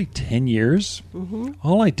probably 10 years.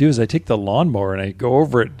 All I do is I take the lawnmower and I go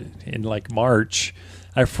over it in like March.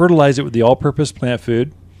 I fertilize it with the all-purpose plant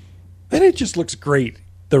food, and it just looks great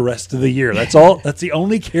the rest of the year. That's all. That's the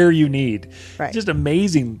only care you need. Right. Just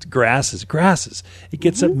amazing grasses. It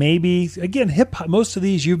gets up maybe, again, hip high. Most of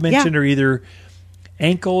these you've mentioned are either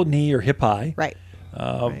ankle, knee, or hip high. Right.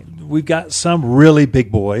 We've got some really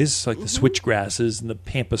big boys like the switch grasses and the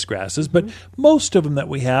pampas grasses, but most of them that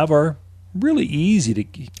we have are really easy to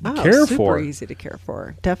care for. Super easy to care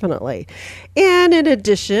for, definitely. And in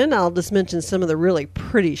addition, I'll just mention some of the really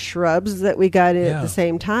pretty shrubs that we got in at the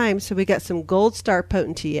same time. So we got some Gold Star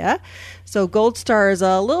Potentilla. So Gold Star is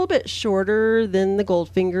a little bit shorter than the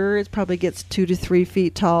Goldfinger. It probably gets 2 to 3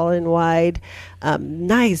 feet tall and wide.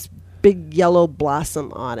 Nice big yellow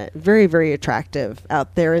blossom on it. Very, very attractive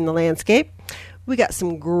out there in the landscape. We got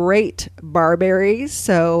some great barberries.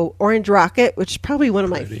 So Orange Rocket, which is probably one of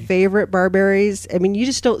my favorite barberries. I mean, you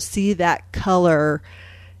just don't see that color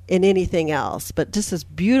in anything else, but just this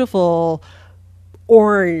beautiful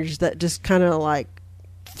orange that just kind of like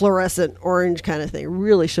fluorescent orange kind of thing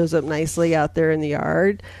really shows up nicely out there in the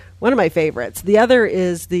yard. One of my favorites. The other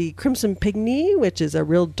is the Crimson Pygmy, which is a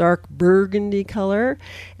real dark burgundy color.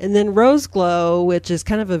 And then Rose Glow, which is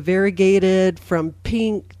kind of a variegated from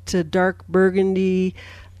pink to dark burgundy.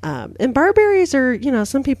 And barberries are,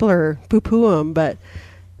 some people are poo-poo them, but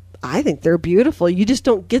I think they're beautiful. You just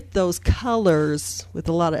don't get those colors with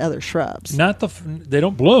a lot of other shrubs. They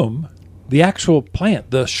don't bloom. The actual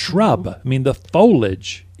plant, the shrub, I mean, the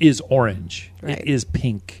foliage is orange. Right. It is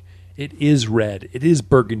pink. It is red. It is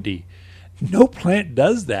burgundy. No plant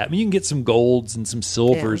does that. I mean, you can get some golds and some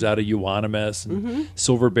silvers out of euonymus and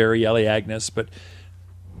silverberry elaeagnus, but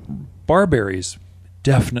barberries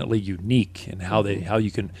definitely unique in how you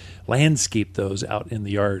can landscape those out in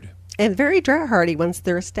the yard. And very drought hardy once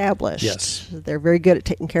they're established. Yes. They're very good at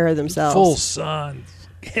taking care of themselves. Full sun,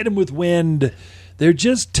 hit them with wind. They're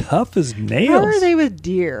just tough as nails. How are they with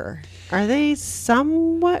deer? Are they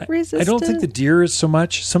somewhat resistant? I don't think the deer is so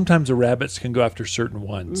much. Sometimes the rabbits can go after certain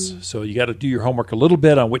ones. So you got to do your homework a little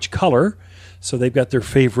bit on which color. So they've got their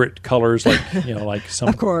favorite colors, like some,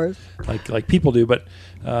 of course, like people do. But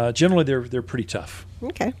generally, they're pretty tough.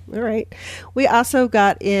 Okay, all right. We also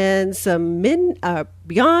got in some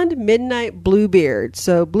Beyond Midnight Bluebeard.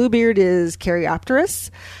 So Bluebeard is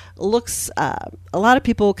Caryopteris. looks, a lot of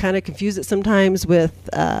people kind of confuse it sometimes with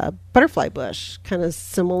butterfly bush, kind of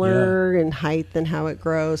similar in height and how it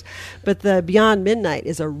grows. But the Beyond Midnight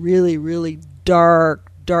is a really, really dark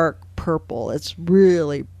purple. It's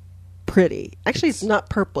really pretty. Actually, it's not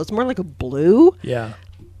purple. It's more like a blue. Yeah.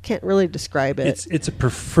 Can't really describe it. It's a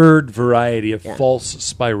preferred variety of false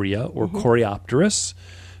spirea or Coreopterus.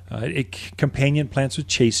 It companion plants with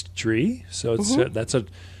chaste tree, so it's that's a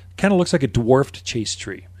kind of looks like a dwarfed chaste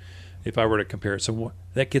tree, if I were to compare it. So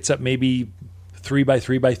that gets up maybe 3 by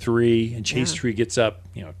 3 by 3, and chaste tree gets up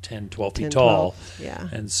 10, 12 feet tall. 12. Yeah,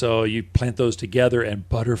 and so you plant those together, and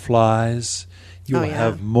butterflies. You'll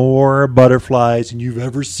have more butterflies than you've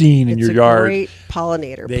ever seen in your yard. It's a great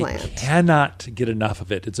pollinator plant. They cannot get enough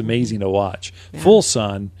of it. It's amazing to watch. Yeah. Full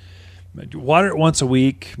sun. Water it once a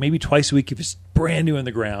week, maybe twice a week if it's brand new in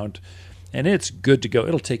the ground, and it's good to go.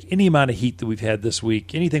 It'll take any amount of heat that we've had this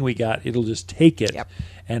week, anything we got, it'll just take it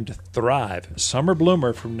and thrive. Summer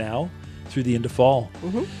bloomer from now through the end of fall.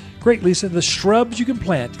 Great, Lisa. The shrubs you can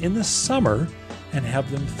plant in the summer and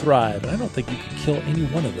have them thrive. And I don't think you could kill any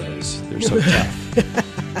one of those. They're so tough.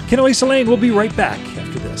 Ken and Lisa Lane will be right back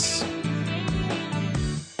after this.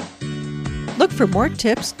 Look for more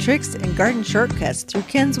tips, tricks, and garden shortcuts through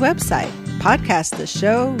Ken's website. Podcast the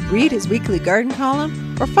show, read his weekly garden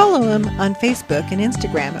column, or follow him on Facebook and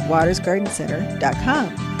Instagram at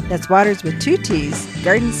watersgardencenter.com. That's Waters with 2 T's,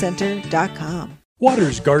 gardencenter.com.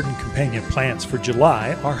 Waters Garden companion plants for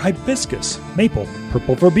July are hibiscus, maple,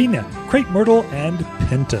 purple verbena, crepe myrtle, and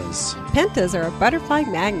pentas. Pentas are a butterfly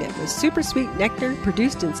magnet with super sweet nectar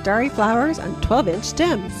produced in starry flowers on 12-inch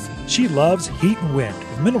stems. She loves heat and wind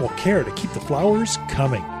with minimal care to keep the flowers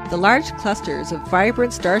coming. The large clusters of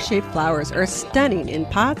vibrant star-shaped flowers are stunning in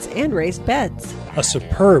pots and raised beds. A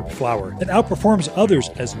superb flower that outperforms others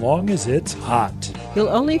as long as it's hot. You'll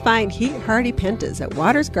only find heat-hardy pentas at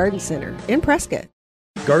Waters Garden Center in Prescott.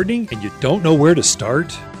 Gardening and you don't know where to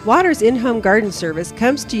start? Waters in-home garden service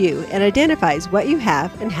comes to you and identifies what you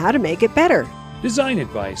have and how to make it better. Design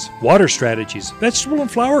advice, water strategies, vegetable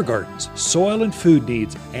and flower gardens, soil and food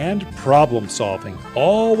needs, and problem solving.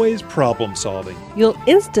 Always problem solving. You'll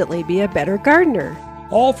instantly be a better gardener.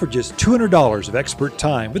 All for just $200 of expert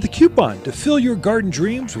time with a coupon to fill your garden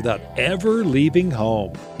dreams without ever leaving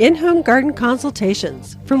home. In-home garden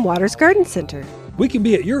consultations from Waters Garden Center. We can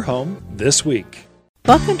be at your home this week.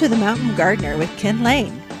 Welcome to The Mountain Gardener with Ken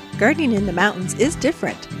Lane. Gardening in the mountains is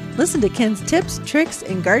different. Listen to Ken's tips, tricks,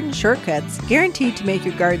 and garden shortcuts guaranteed to make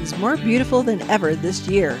your gardens more beautiful than ever this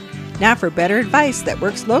year. Now for better advice that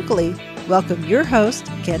works locally, welcome your host,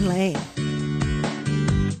 Ken Lane.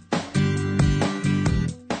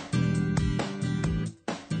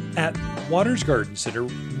 At Waters Garden Center,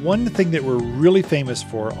 one thing that we're really famous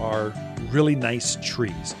for are really nice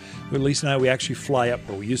trees. Lisa and I, we actually fly up,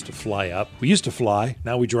 or we used to fly up. We used to fly,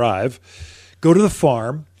 now we drive. Go to the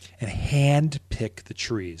farm and hand pick the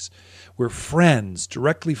trees. We're friends,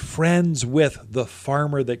 directly friends with the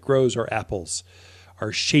farmer that grows our apples,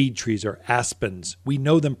 our shade trees, our aspens. We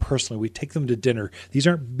know them personally. We take them to dinner. These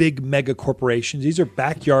aren't big mega corporations. These are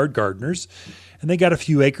backyard gardeners, and they got a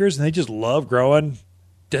few acres, and they just love growing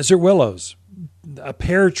desert willows, a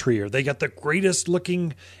pear tree, or they got the greatest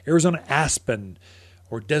looking Arizona aspen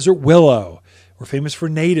or desert willow. We're famous for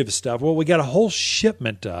native stuff. Well, we got a whole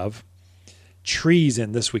shipment of trees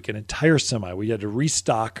in this week, an entire semi. We had to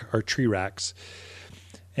restock our tree racks.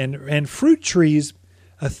 And fruit trees,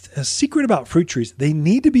 a secret about fruit trees, they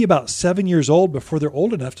need to be about 7 years old before they're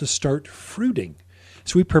old enough to start fruiting.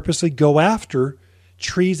 So we purposely go after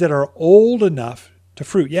trees that are old enough to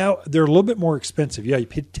fruit. Yeah, they're a little bit more expensive. Yeah, you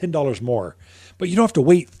pay $10 more. But you don't have to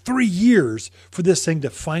wait 3 years for this thing to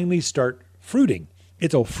finally start fruiting.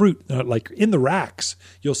 It'll fruit, like in the racks,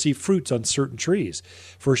 you'll see fruits on certain trees.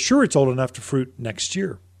 For sure, it's old enough to fruit next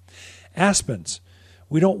year. Aspens.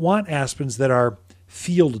 We don't want aspens that are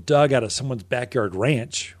field dug out of someone's backyard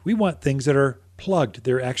ranch. We want things that are plugged.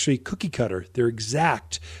 They're actually cookie cutter. They're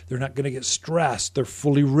exact. They're not going to get stressed. They're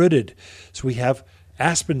fully rooted. So we have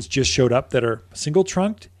aspens just showed up that are single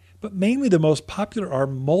trunked, but mainly the most popular are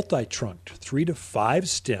multi-trunked, 3 to 5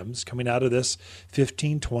 stems coming out of this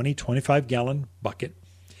 15, 20, 25-gallon bucket.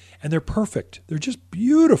 And they're perfect. They're just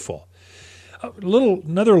beautiful.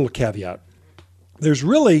 Another little caveat. There's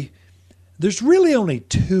really only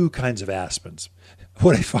 2 kinds of aspens.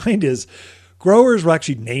 What I find is growers will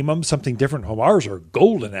actually name them something different. Ours are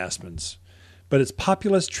golden aspens, but it's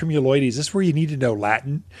Populus tremuloides. This is where you need to know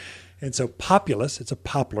Latin. And so Populus, it's a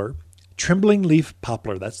poplar. Trembling leaf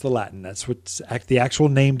poplar, that's the Latin. That's what the actual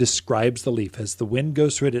name describes the leaf. As the wind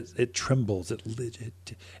goes through it, it trembles.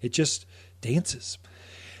 It just dances.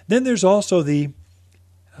 Then there's also the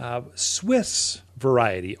Swiss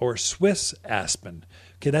variety or Swiss aspen.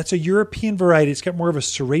 Okay, that's a European variety. It's got more of a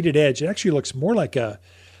serrated edge. It actually looks more like a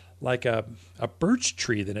birch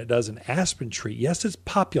tree than it does an aspen tree. Yes, it's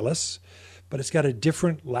populous, but it's got a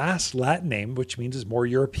different last Latin name, which means it's more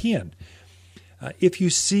European. If you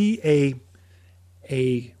see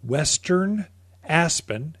a Western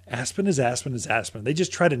aspen is aspen. They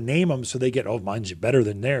just try to name them so they get, oh, mine's better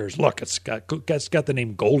than theirs. Look, it's got the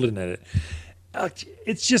name golden in it.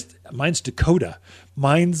 It's just, mine's Dakota.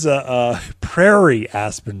 Mine's prairie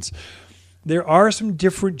aspens. There are some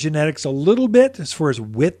different genetics a little bit as far as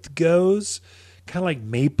width goes, kind of like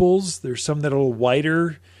maples. There's some that are a little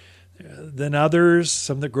wider than others,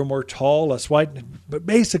 some that grow more tall, less wide. But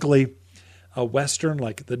basically, a Western,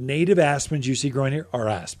 like the native aspens you see growing here, are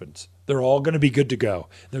aspens. They're all going to be good to go.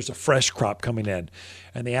 There's a fresh crop coming in.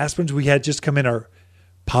 And the aspens we had just come in are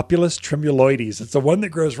Populus tremuloides. It's the one that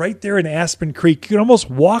grows right there in Aspen Creek. You can almost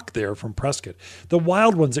walk there from Prescott. The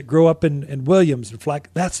wild ones that grow up in Williams and Flack,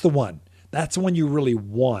 that's the one. That's the one you really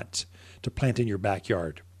want to plant in your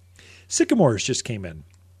backyard. Sycamores just came in.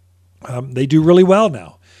 They do really well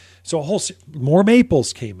now. So more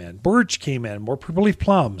maples came in. Birch came in. More purple leaf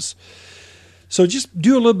plums. So just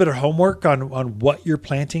do a little bit of homework on what you're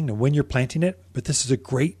planting and when you're planting it. But this is a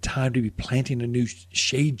great time to be planting a new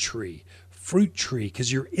shade tree, fruit tree,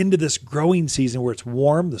 because you're into this growing season where it's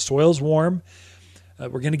warm, the soil's warm.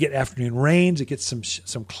 We're going to get afternoon rains. It gets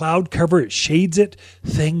some cloud cover. It shades it.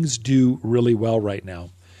 Things do really well right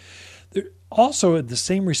now. Also, in the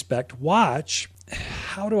same respect, watch,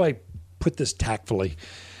 how do I put this tactfully?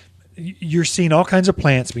 You're seeing all kinds of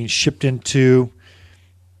plants being shipped into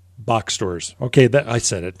box stores. Okay, I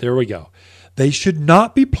said it. There we go. They should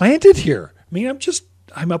not be planted here. I mean,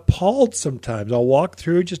 I'm appalled sometimes. I'll walk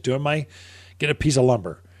through just get a piece of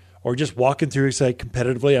lumber, or just walking through, say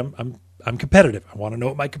competitively, I'm competitive. I want to know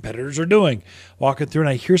what my competitors are doing. Walking through and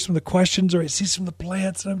I hear some of the questions or I see some of the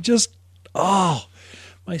plants and I'm just,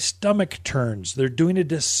 my stomach turns. They're doing a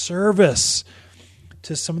disservice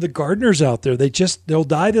to some of the gardeners out there. They'll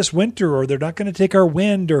die this winter, or they're not going to take our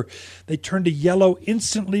wind, or they turn to yellow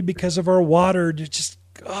instantly because of our water. It just,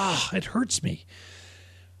 it hurts me.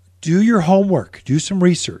 Do your homework. Do some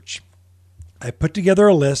research. I put together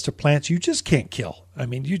a list of plants you just can't kill. I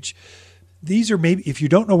mean, these are maybe, if you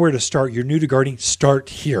don't know where to start, you're new to gardening, start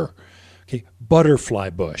here. Okay, butterfly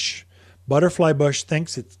bush. Butterfly bush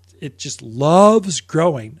thinks it just loves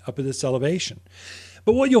growing up at this elevation.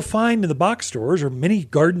 But what you'll find in the box stores or many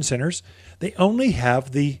garden centers, they only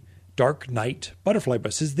have the dark night butterfly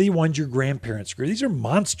bush. This is the ones your grandparents grew. These are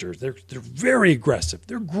monsters. They're very aggressive.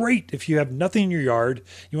 They're great if you have nothing in your yard.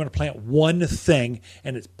 You want to plant one thing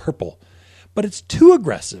and it's purple. But it's too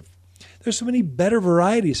aggressive. There's so many better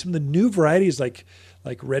varieties. Some of the new varieties like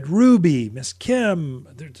Red Ruby, Miss Kim,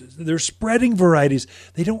 they're spreading varieties.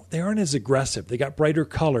 They aren't as aggressive. They got brighter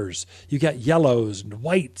colors. You got yellows and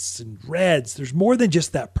whites and reds. There's more than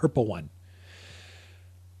just that purple one.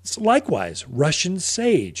 So likewise, Russian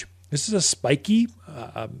sage. This is a spiky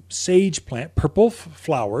sage plant, purple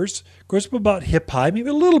flowers, grows up about hip high, maybe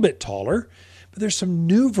a little bit taller. But there's some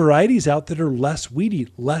new varieties out that are less weedy,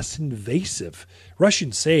 less invasive.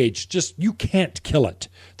 Russian sage, you can't kill it.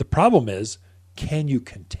 The problem is, can you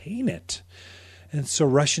contain it? And so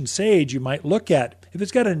Russian sage, you might look at, if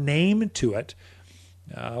it's got a name to it,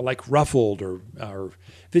 like ruffled, or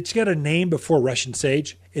if it's got a name before Russian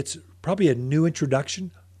sage, it's probably a new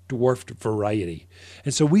introduction, dwarfed variety.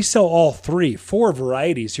 And so we sell all 4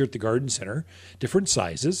 varieties here at the garden center, different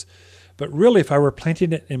sizes. But really, if I were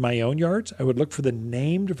planting it in my own yards, I would look for the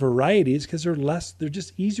named varieties because they're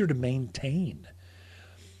just easier to maintain.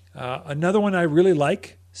 Another one I really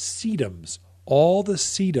like, sedums. All the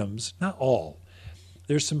sedums, not all.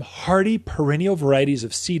 There's some hardy perennial varieties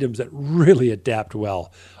of sedums that really adapt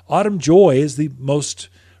well. Autumn Joy is the most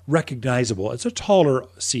recognizable. It's a taller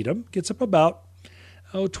sedum, gets up about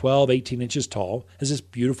 12, 18 inches tall, has this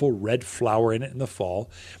beautiful red flower in it in the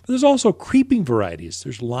fall. But there's also creeping varieties.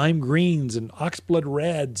 There's lime greens and oxblood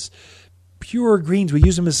reds, pure greens. We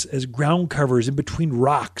use them as ground covers in between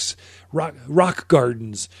rocks, rock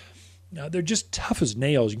gardens. They're just tough as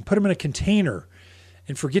nails. You can put them in a container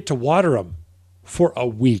and forget to water them for a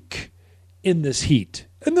week in this heat,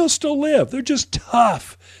 and they'll still live. They're just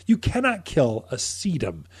tough. You cannot kill a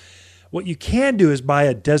sedum. What you can do is buy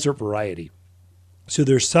a desert variety. So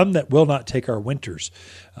there's some that will not take our winters.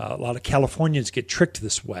 A lot of Californians get tricked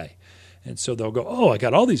this way. And so they'll go, I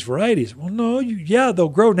got all these varieties. Well, no, they'll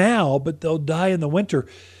grow now, but they'll die in the winter.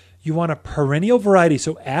 You want a perennial variety.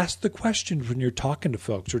 So ask the questions when you're talking to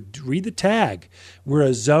folks, or read the tag. We're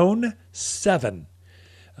a zone 7.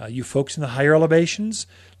 You folks in the higher elevations,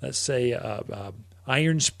 let's say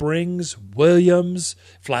Iron Springs, Williams,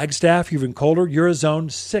 Flagstaff, even colder, you're a zone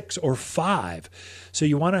 6 or 5. So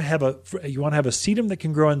you want to have a sedum that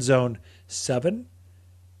can grow in zone 7,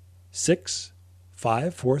 6,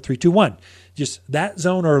 5, 4, 3, 2, 1. Just that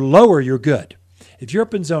zone or lower, you're good. If you're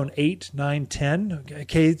up in zone 8, 9, 10,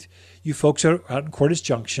 okay, you folks are out in Cordes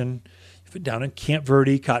Junction, down in Camp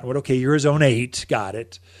Verde, Cottonwood, okay, you're a zone 8, got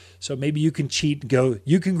it. So maybe you can cheat and go,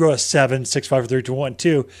 you can grow a 7, 6, 5, 3, 2, 1,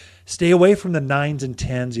 2. Stay away from the 9s and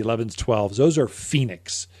 10s, 11s, 12s. Those are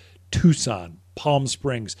Phoenix, Tucson, Palm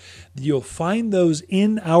Springs. You'll find those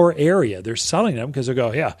in our area. They're selling them because they'll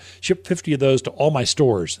go, yeah, ship 50 of those to all my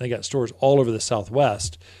stores. They got stores all over the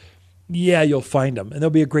Southwest. Yeah, you'll find them. And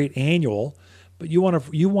they'll be a great annual. But you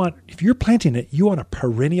want, if you're planting it, you want a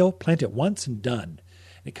perennial, plant it once and done.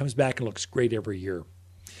 And it comes back and looks great every year.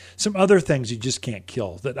 Some other things you just can't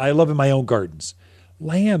kill that I love in my own gardens.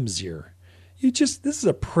 Lamb's ear. This is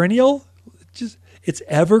a perennial. It's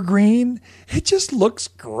evergreen. It just looks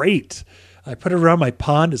great. I put it around my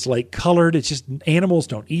pond. It's light colored. It's just animals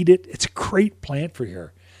don't eat it. It's a great plant for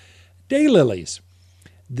here. Daylilies.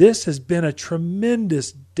 This has been a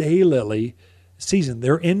tremendous daylily season.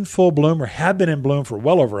 They're in full bloom or have been in bloom for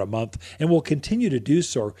well over a month and will continue to do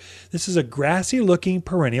so. This is a grassy looking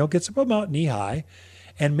perennial, gets up about knee high,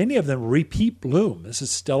 and many of them repeat bloom. This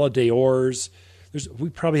is Stella d'Ors.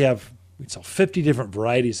 We sell 50 different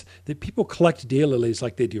varieties. That people collect daylilies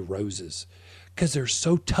like they do roses because they're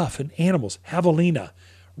so tough. And animals, javelina,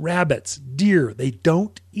 rabbits, deer, they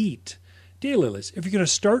don't eat daylilies. If you're going to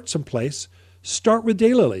start someplace, start with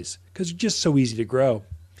daylilies because they're just so easy to grow.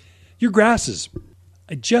 Your grasses.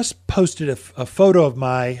 I just posted a photo of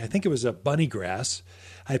I think it was a bunny grass.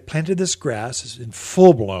 I planted this grass in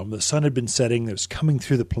full bloom. The sun had been setting. It was coming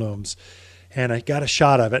through the plumes. And I got a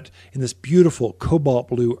shot of it in this beautiful cobalt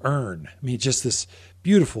blue urn. I mean, just this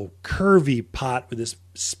beautiful curvy pot with this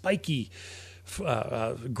spiky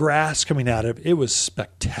grass coming out of it. It was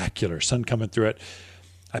spectacular. Sun coming through it.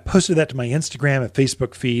 I posted that to my Instagram and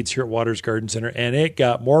Facebook feeds here at Waters Garden Center, and it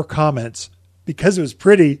got more comments because it was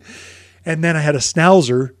pretty. And then I had a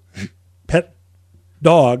Schnauzer pet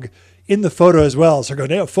dog in the photo as well. So I go,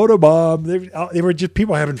 no, photo bomb. They were just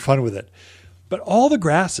people having fun with it. But all the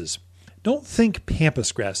grasses, don't think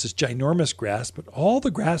pampas grass, this ginormous grass, but all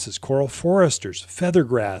the grasses, coral foresters, feather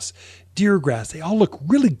grass, deer grass, they all look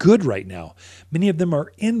really good right now. Many of them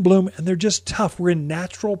are in bloom and they're just tough. We're in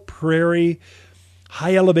natural prairie,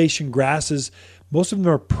 high elevation grasses. Most of them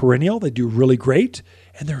are perennial. They do really great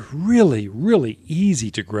and they're really, really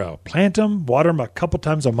easy to grow. Plant them, water them a couple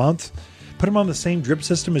times a month, put them on the same drip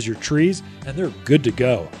system as your trees, and they're good to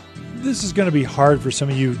go. This is going to be hard for some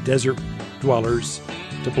of you desert dwellers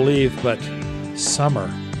to believe, but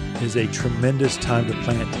summer is a tremendous time to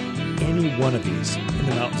plant any one of these in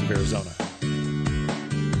the mountains of Arizona.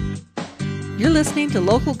 You're listening to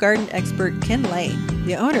local garden expert Ken Lane,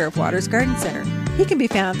 the owner of Waters Garden Center. He can be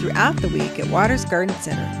found throughout the week at Waters Garden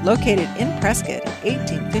Center, located in Prescott at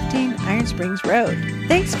 1815 Iron Springs Road.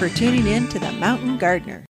 Thanks for tuning in to The Mountain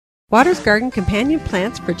Gardener. Waters Garden companion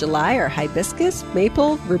plants for July are hibiscus,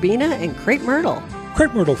 maple, verbena, and crepe myrtle.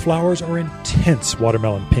 Crepe myrtle flowers are intense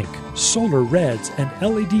watermelon pink, solar reds, and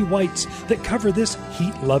LED whites that cover this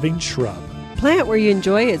heat-loving shrub. Plant where you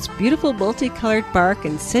enjoy its beautiful multicolored bark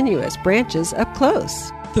and sinuous branches up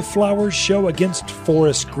close. The flowers show against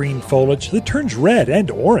forest green foliage that turns red and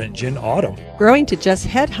orange in autumn. Growing to just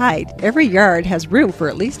head height, every yard has room for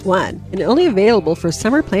at least one, and only available for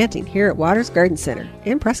summer planting here at Waters Garden Center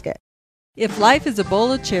in Prescott. If life is a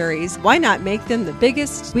bowl of cherries, why not make them the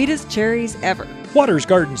biggest, sweetest cherries ever? Waters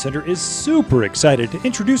Garden Center is super excited to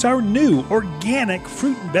introduce our new organic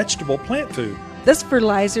fruit and vegetable plant food. This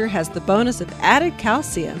fertilizer has the bonus of added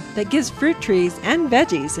calcium that gives fruit trees and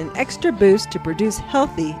veggies an extra boost to produce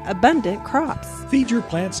healthy, abundant crops. Feed your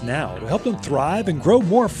plants now to help them thrive and grow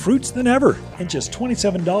more fruits than ever, and just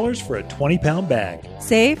 $27 for a 20-pound bag.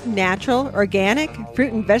 Safe, natural, organic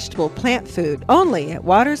fruit and vegetable plant food only at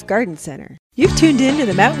Waters Garden Center. You've tuned in to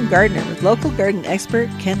The Mountain Gardener with local garden expert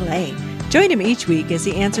Ken Lane. Join him each week as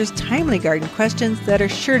he answers timely garden questions that are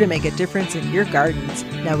sure to make a difference in your gardens.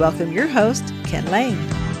 Now welcome your host, Ken Lane.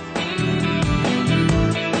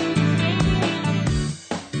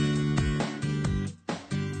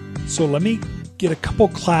 So let me get a couple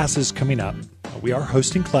classes coming up. We are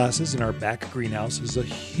hosting classes in our back greenhouse. It's a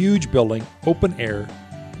huge building, open air,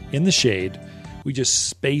 in the shade. We just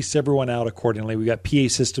space everyone out accordingly. We got PA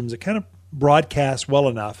systems that kind of broadcast well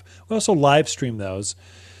enough. We also live stream those.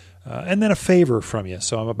 And then a favor from you.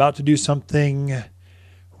 So I'm about to do something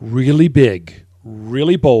really big,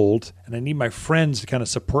 really bold, and I need my friends to kind of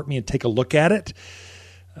support me and take a look at it.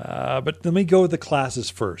 But let me go with the classes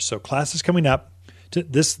first. So classes coming up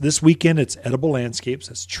this weekend, it's edible landscapes.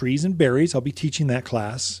 That's trees and berries. I'll be teaching that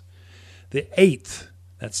class. The 8th,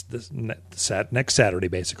 that's next Saturday,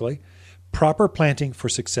 basically. Proper planting for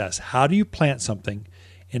success. How do you plant something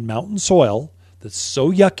in mountain soil that's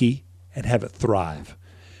so yucky and have it thrive?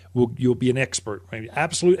 You'll be an expert, an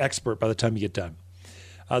absolute expert by the time you get done.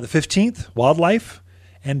 The 15th, wildlife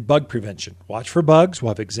and bug prevention. Watch for bugs.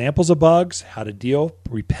 We'll have examples of bugs, how to deal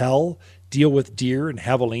with deer and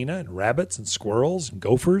javelina and rabbits and squirrels and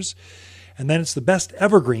gophers. And then it's the best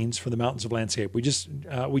evergreens for the mountains of landscape. We just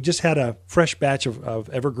had a fresh batch of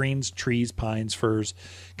evergreens, trees, pines, firs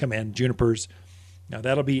come in, junipers. Now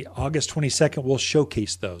that'll be August 22nd. We'll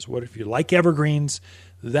showcase those. What if you like evergreens?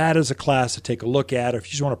 That is a class to take a look at. Or if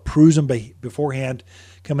you just want to peruse them beforehand,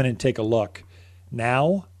 come in and take a look.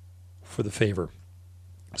 Now for the favor.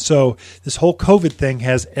 So this whole COVID thing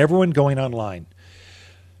has everyone going online.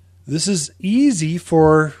 This is easy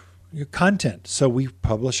for your content. So we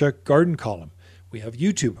publish a garden column. We have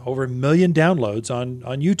YouTube, over 1 million downloads on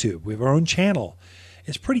YouTube. We have our own channel.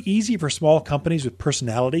 It's pretty easy for small companies with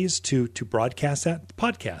personalities to broadcast that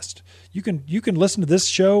podcast. You can listen to this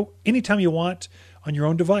show anytime you want on your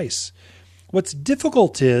own device. What's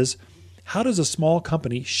difficult is, how does a small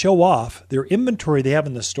company show off their inventory they have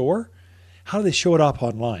in the store? How do they show it off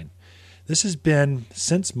online? This has been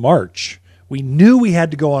since March. We knew we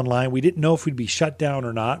had to go online. We didn't know if we'd be shut down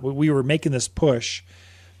or not. We were making this push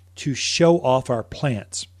to show off our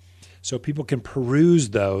plants so people can peruse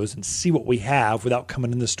those and see what we have without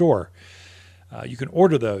coming in the store. You can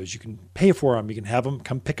order those. You can pay for them. You can have them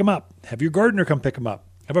come pick them up. Have your gardener come pick them up.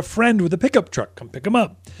 Have a friend with a pickup truck come pick them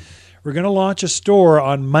up. We're going to launch a store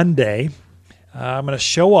on Monday. I'm going to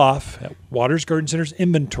show off at Watters Garden Center's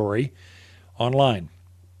inventory online.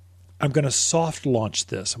 I'm going to soft launch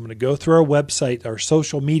this. I'm going to go through our website, our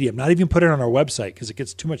social media. I'm not even put it on our website because it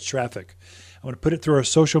gets too much traffic. I'm going to put it through our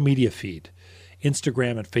social media feed,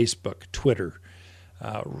 Instagram and Facebook, Twitter.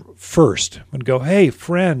 First, I'm going to go, hey,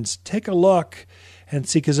 friends, take a look and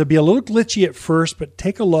see, because it'll be a little glitchy at first, but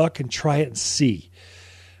take a look and try it and see.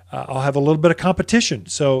 I'll have a little bit of competition.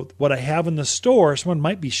 So what I have in the store, someone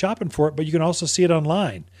might be shopping for it, but you can also see it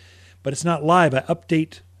online. But it's not live. I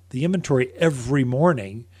update the inventory every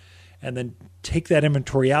morning and then take that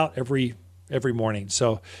inventory out every morning.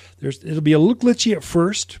 So it'll be a little glitchy at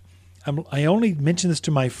first. I only mention this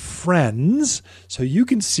to my friends so you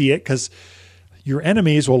can see it, because your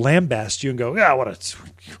enemies will lambaste you and go,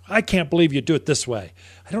 I can't believe you do it this way.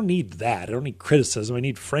 I don't need that. I don't need criticism. I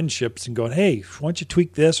need friendships and going, hey, why don't you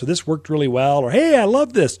tweak this? Or this worked really well. Or, hey, I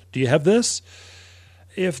love this. Do you have this?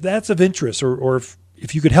 If that's of interest, or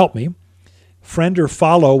if you could help me, friend or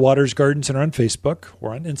follow Watters Garden Center on Facebook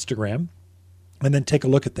or on Instagram, and then take a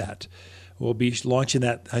look at that. We'll be launching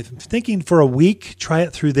that, I'm thinking, for a week. Try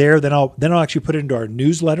it through there. Then I'll actually put it into our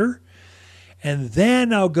newsletter. And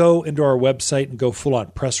then I'll go into our website and go full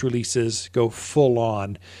on press releases, go full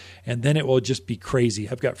on. And then it will just be crazy.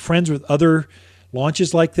 I've got friends with other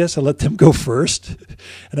launches like this. I let them go first.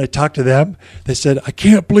 And I talked to them. They said, I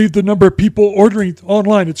can't believe the number of people ordering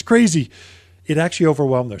online. It's crazy. It actually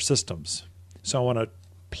overwhelmed their systems. So I want to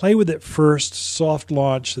play with it first, soft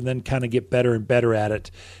launch, and then kind of get better and better at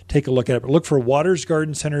it. Take a look at it. But look for Watters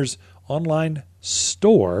Garden Center's online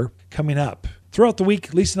store coming up. Throughout the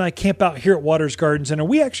week, Lisa and I camp out here at Watters Garden Center.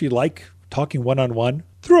 We actually like talking one-on-one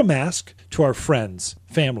through a mask to our friends,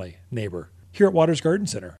 family, neighbor here at Watters Garden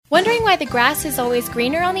Center. Wondering why the grass is always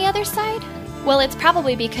greener on the other side? Well, it's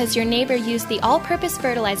probably because your neighbor used the all-purpose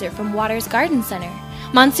fertilizer from Watters Garden Center.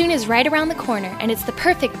 Monsoon is right around the corner, and it's the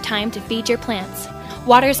perfect time to feed your plants.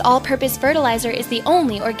 Watters all-purpose fertilizer is the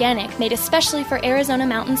only organic made especially for Arizona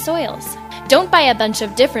mountain soils. Don't buy a bunch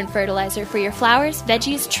of different fertilizer for your flowers,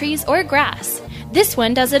 veggies, trees, or grass. This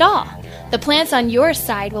one does it all. The plants on your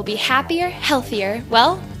side will be happier, healthier,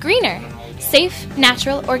 well, greener. Safe,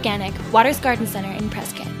 natural, organic. Watters Garden Center in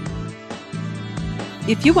Prescott.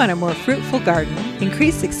 If you want a more fruitful garden,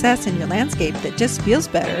 increase success in your landscape that just feels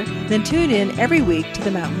better, then tune in every week to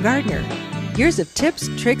The Mountain Gardener. Years of tips,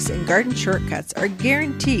 tricks, and garden shortcuts are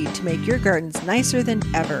guaranteed to make your gardens nicer than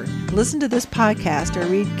ever. Listen to this podcast or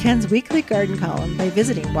read Ken's weekly garden column by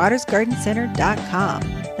visiting WattersGardenCenter.com.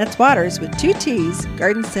 That's Watters with 2 T's,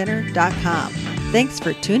 gardencenter.com. Thanks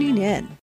for tuning in.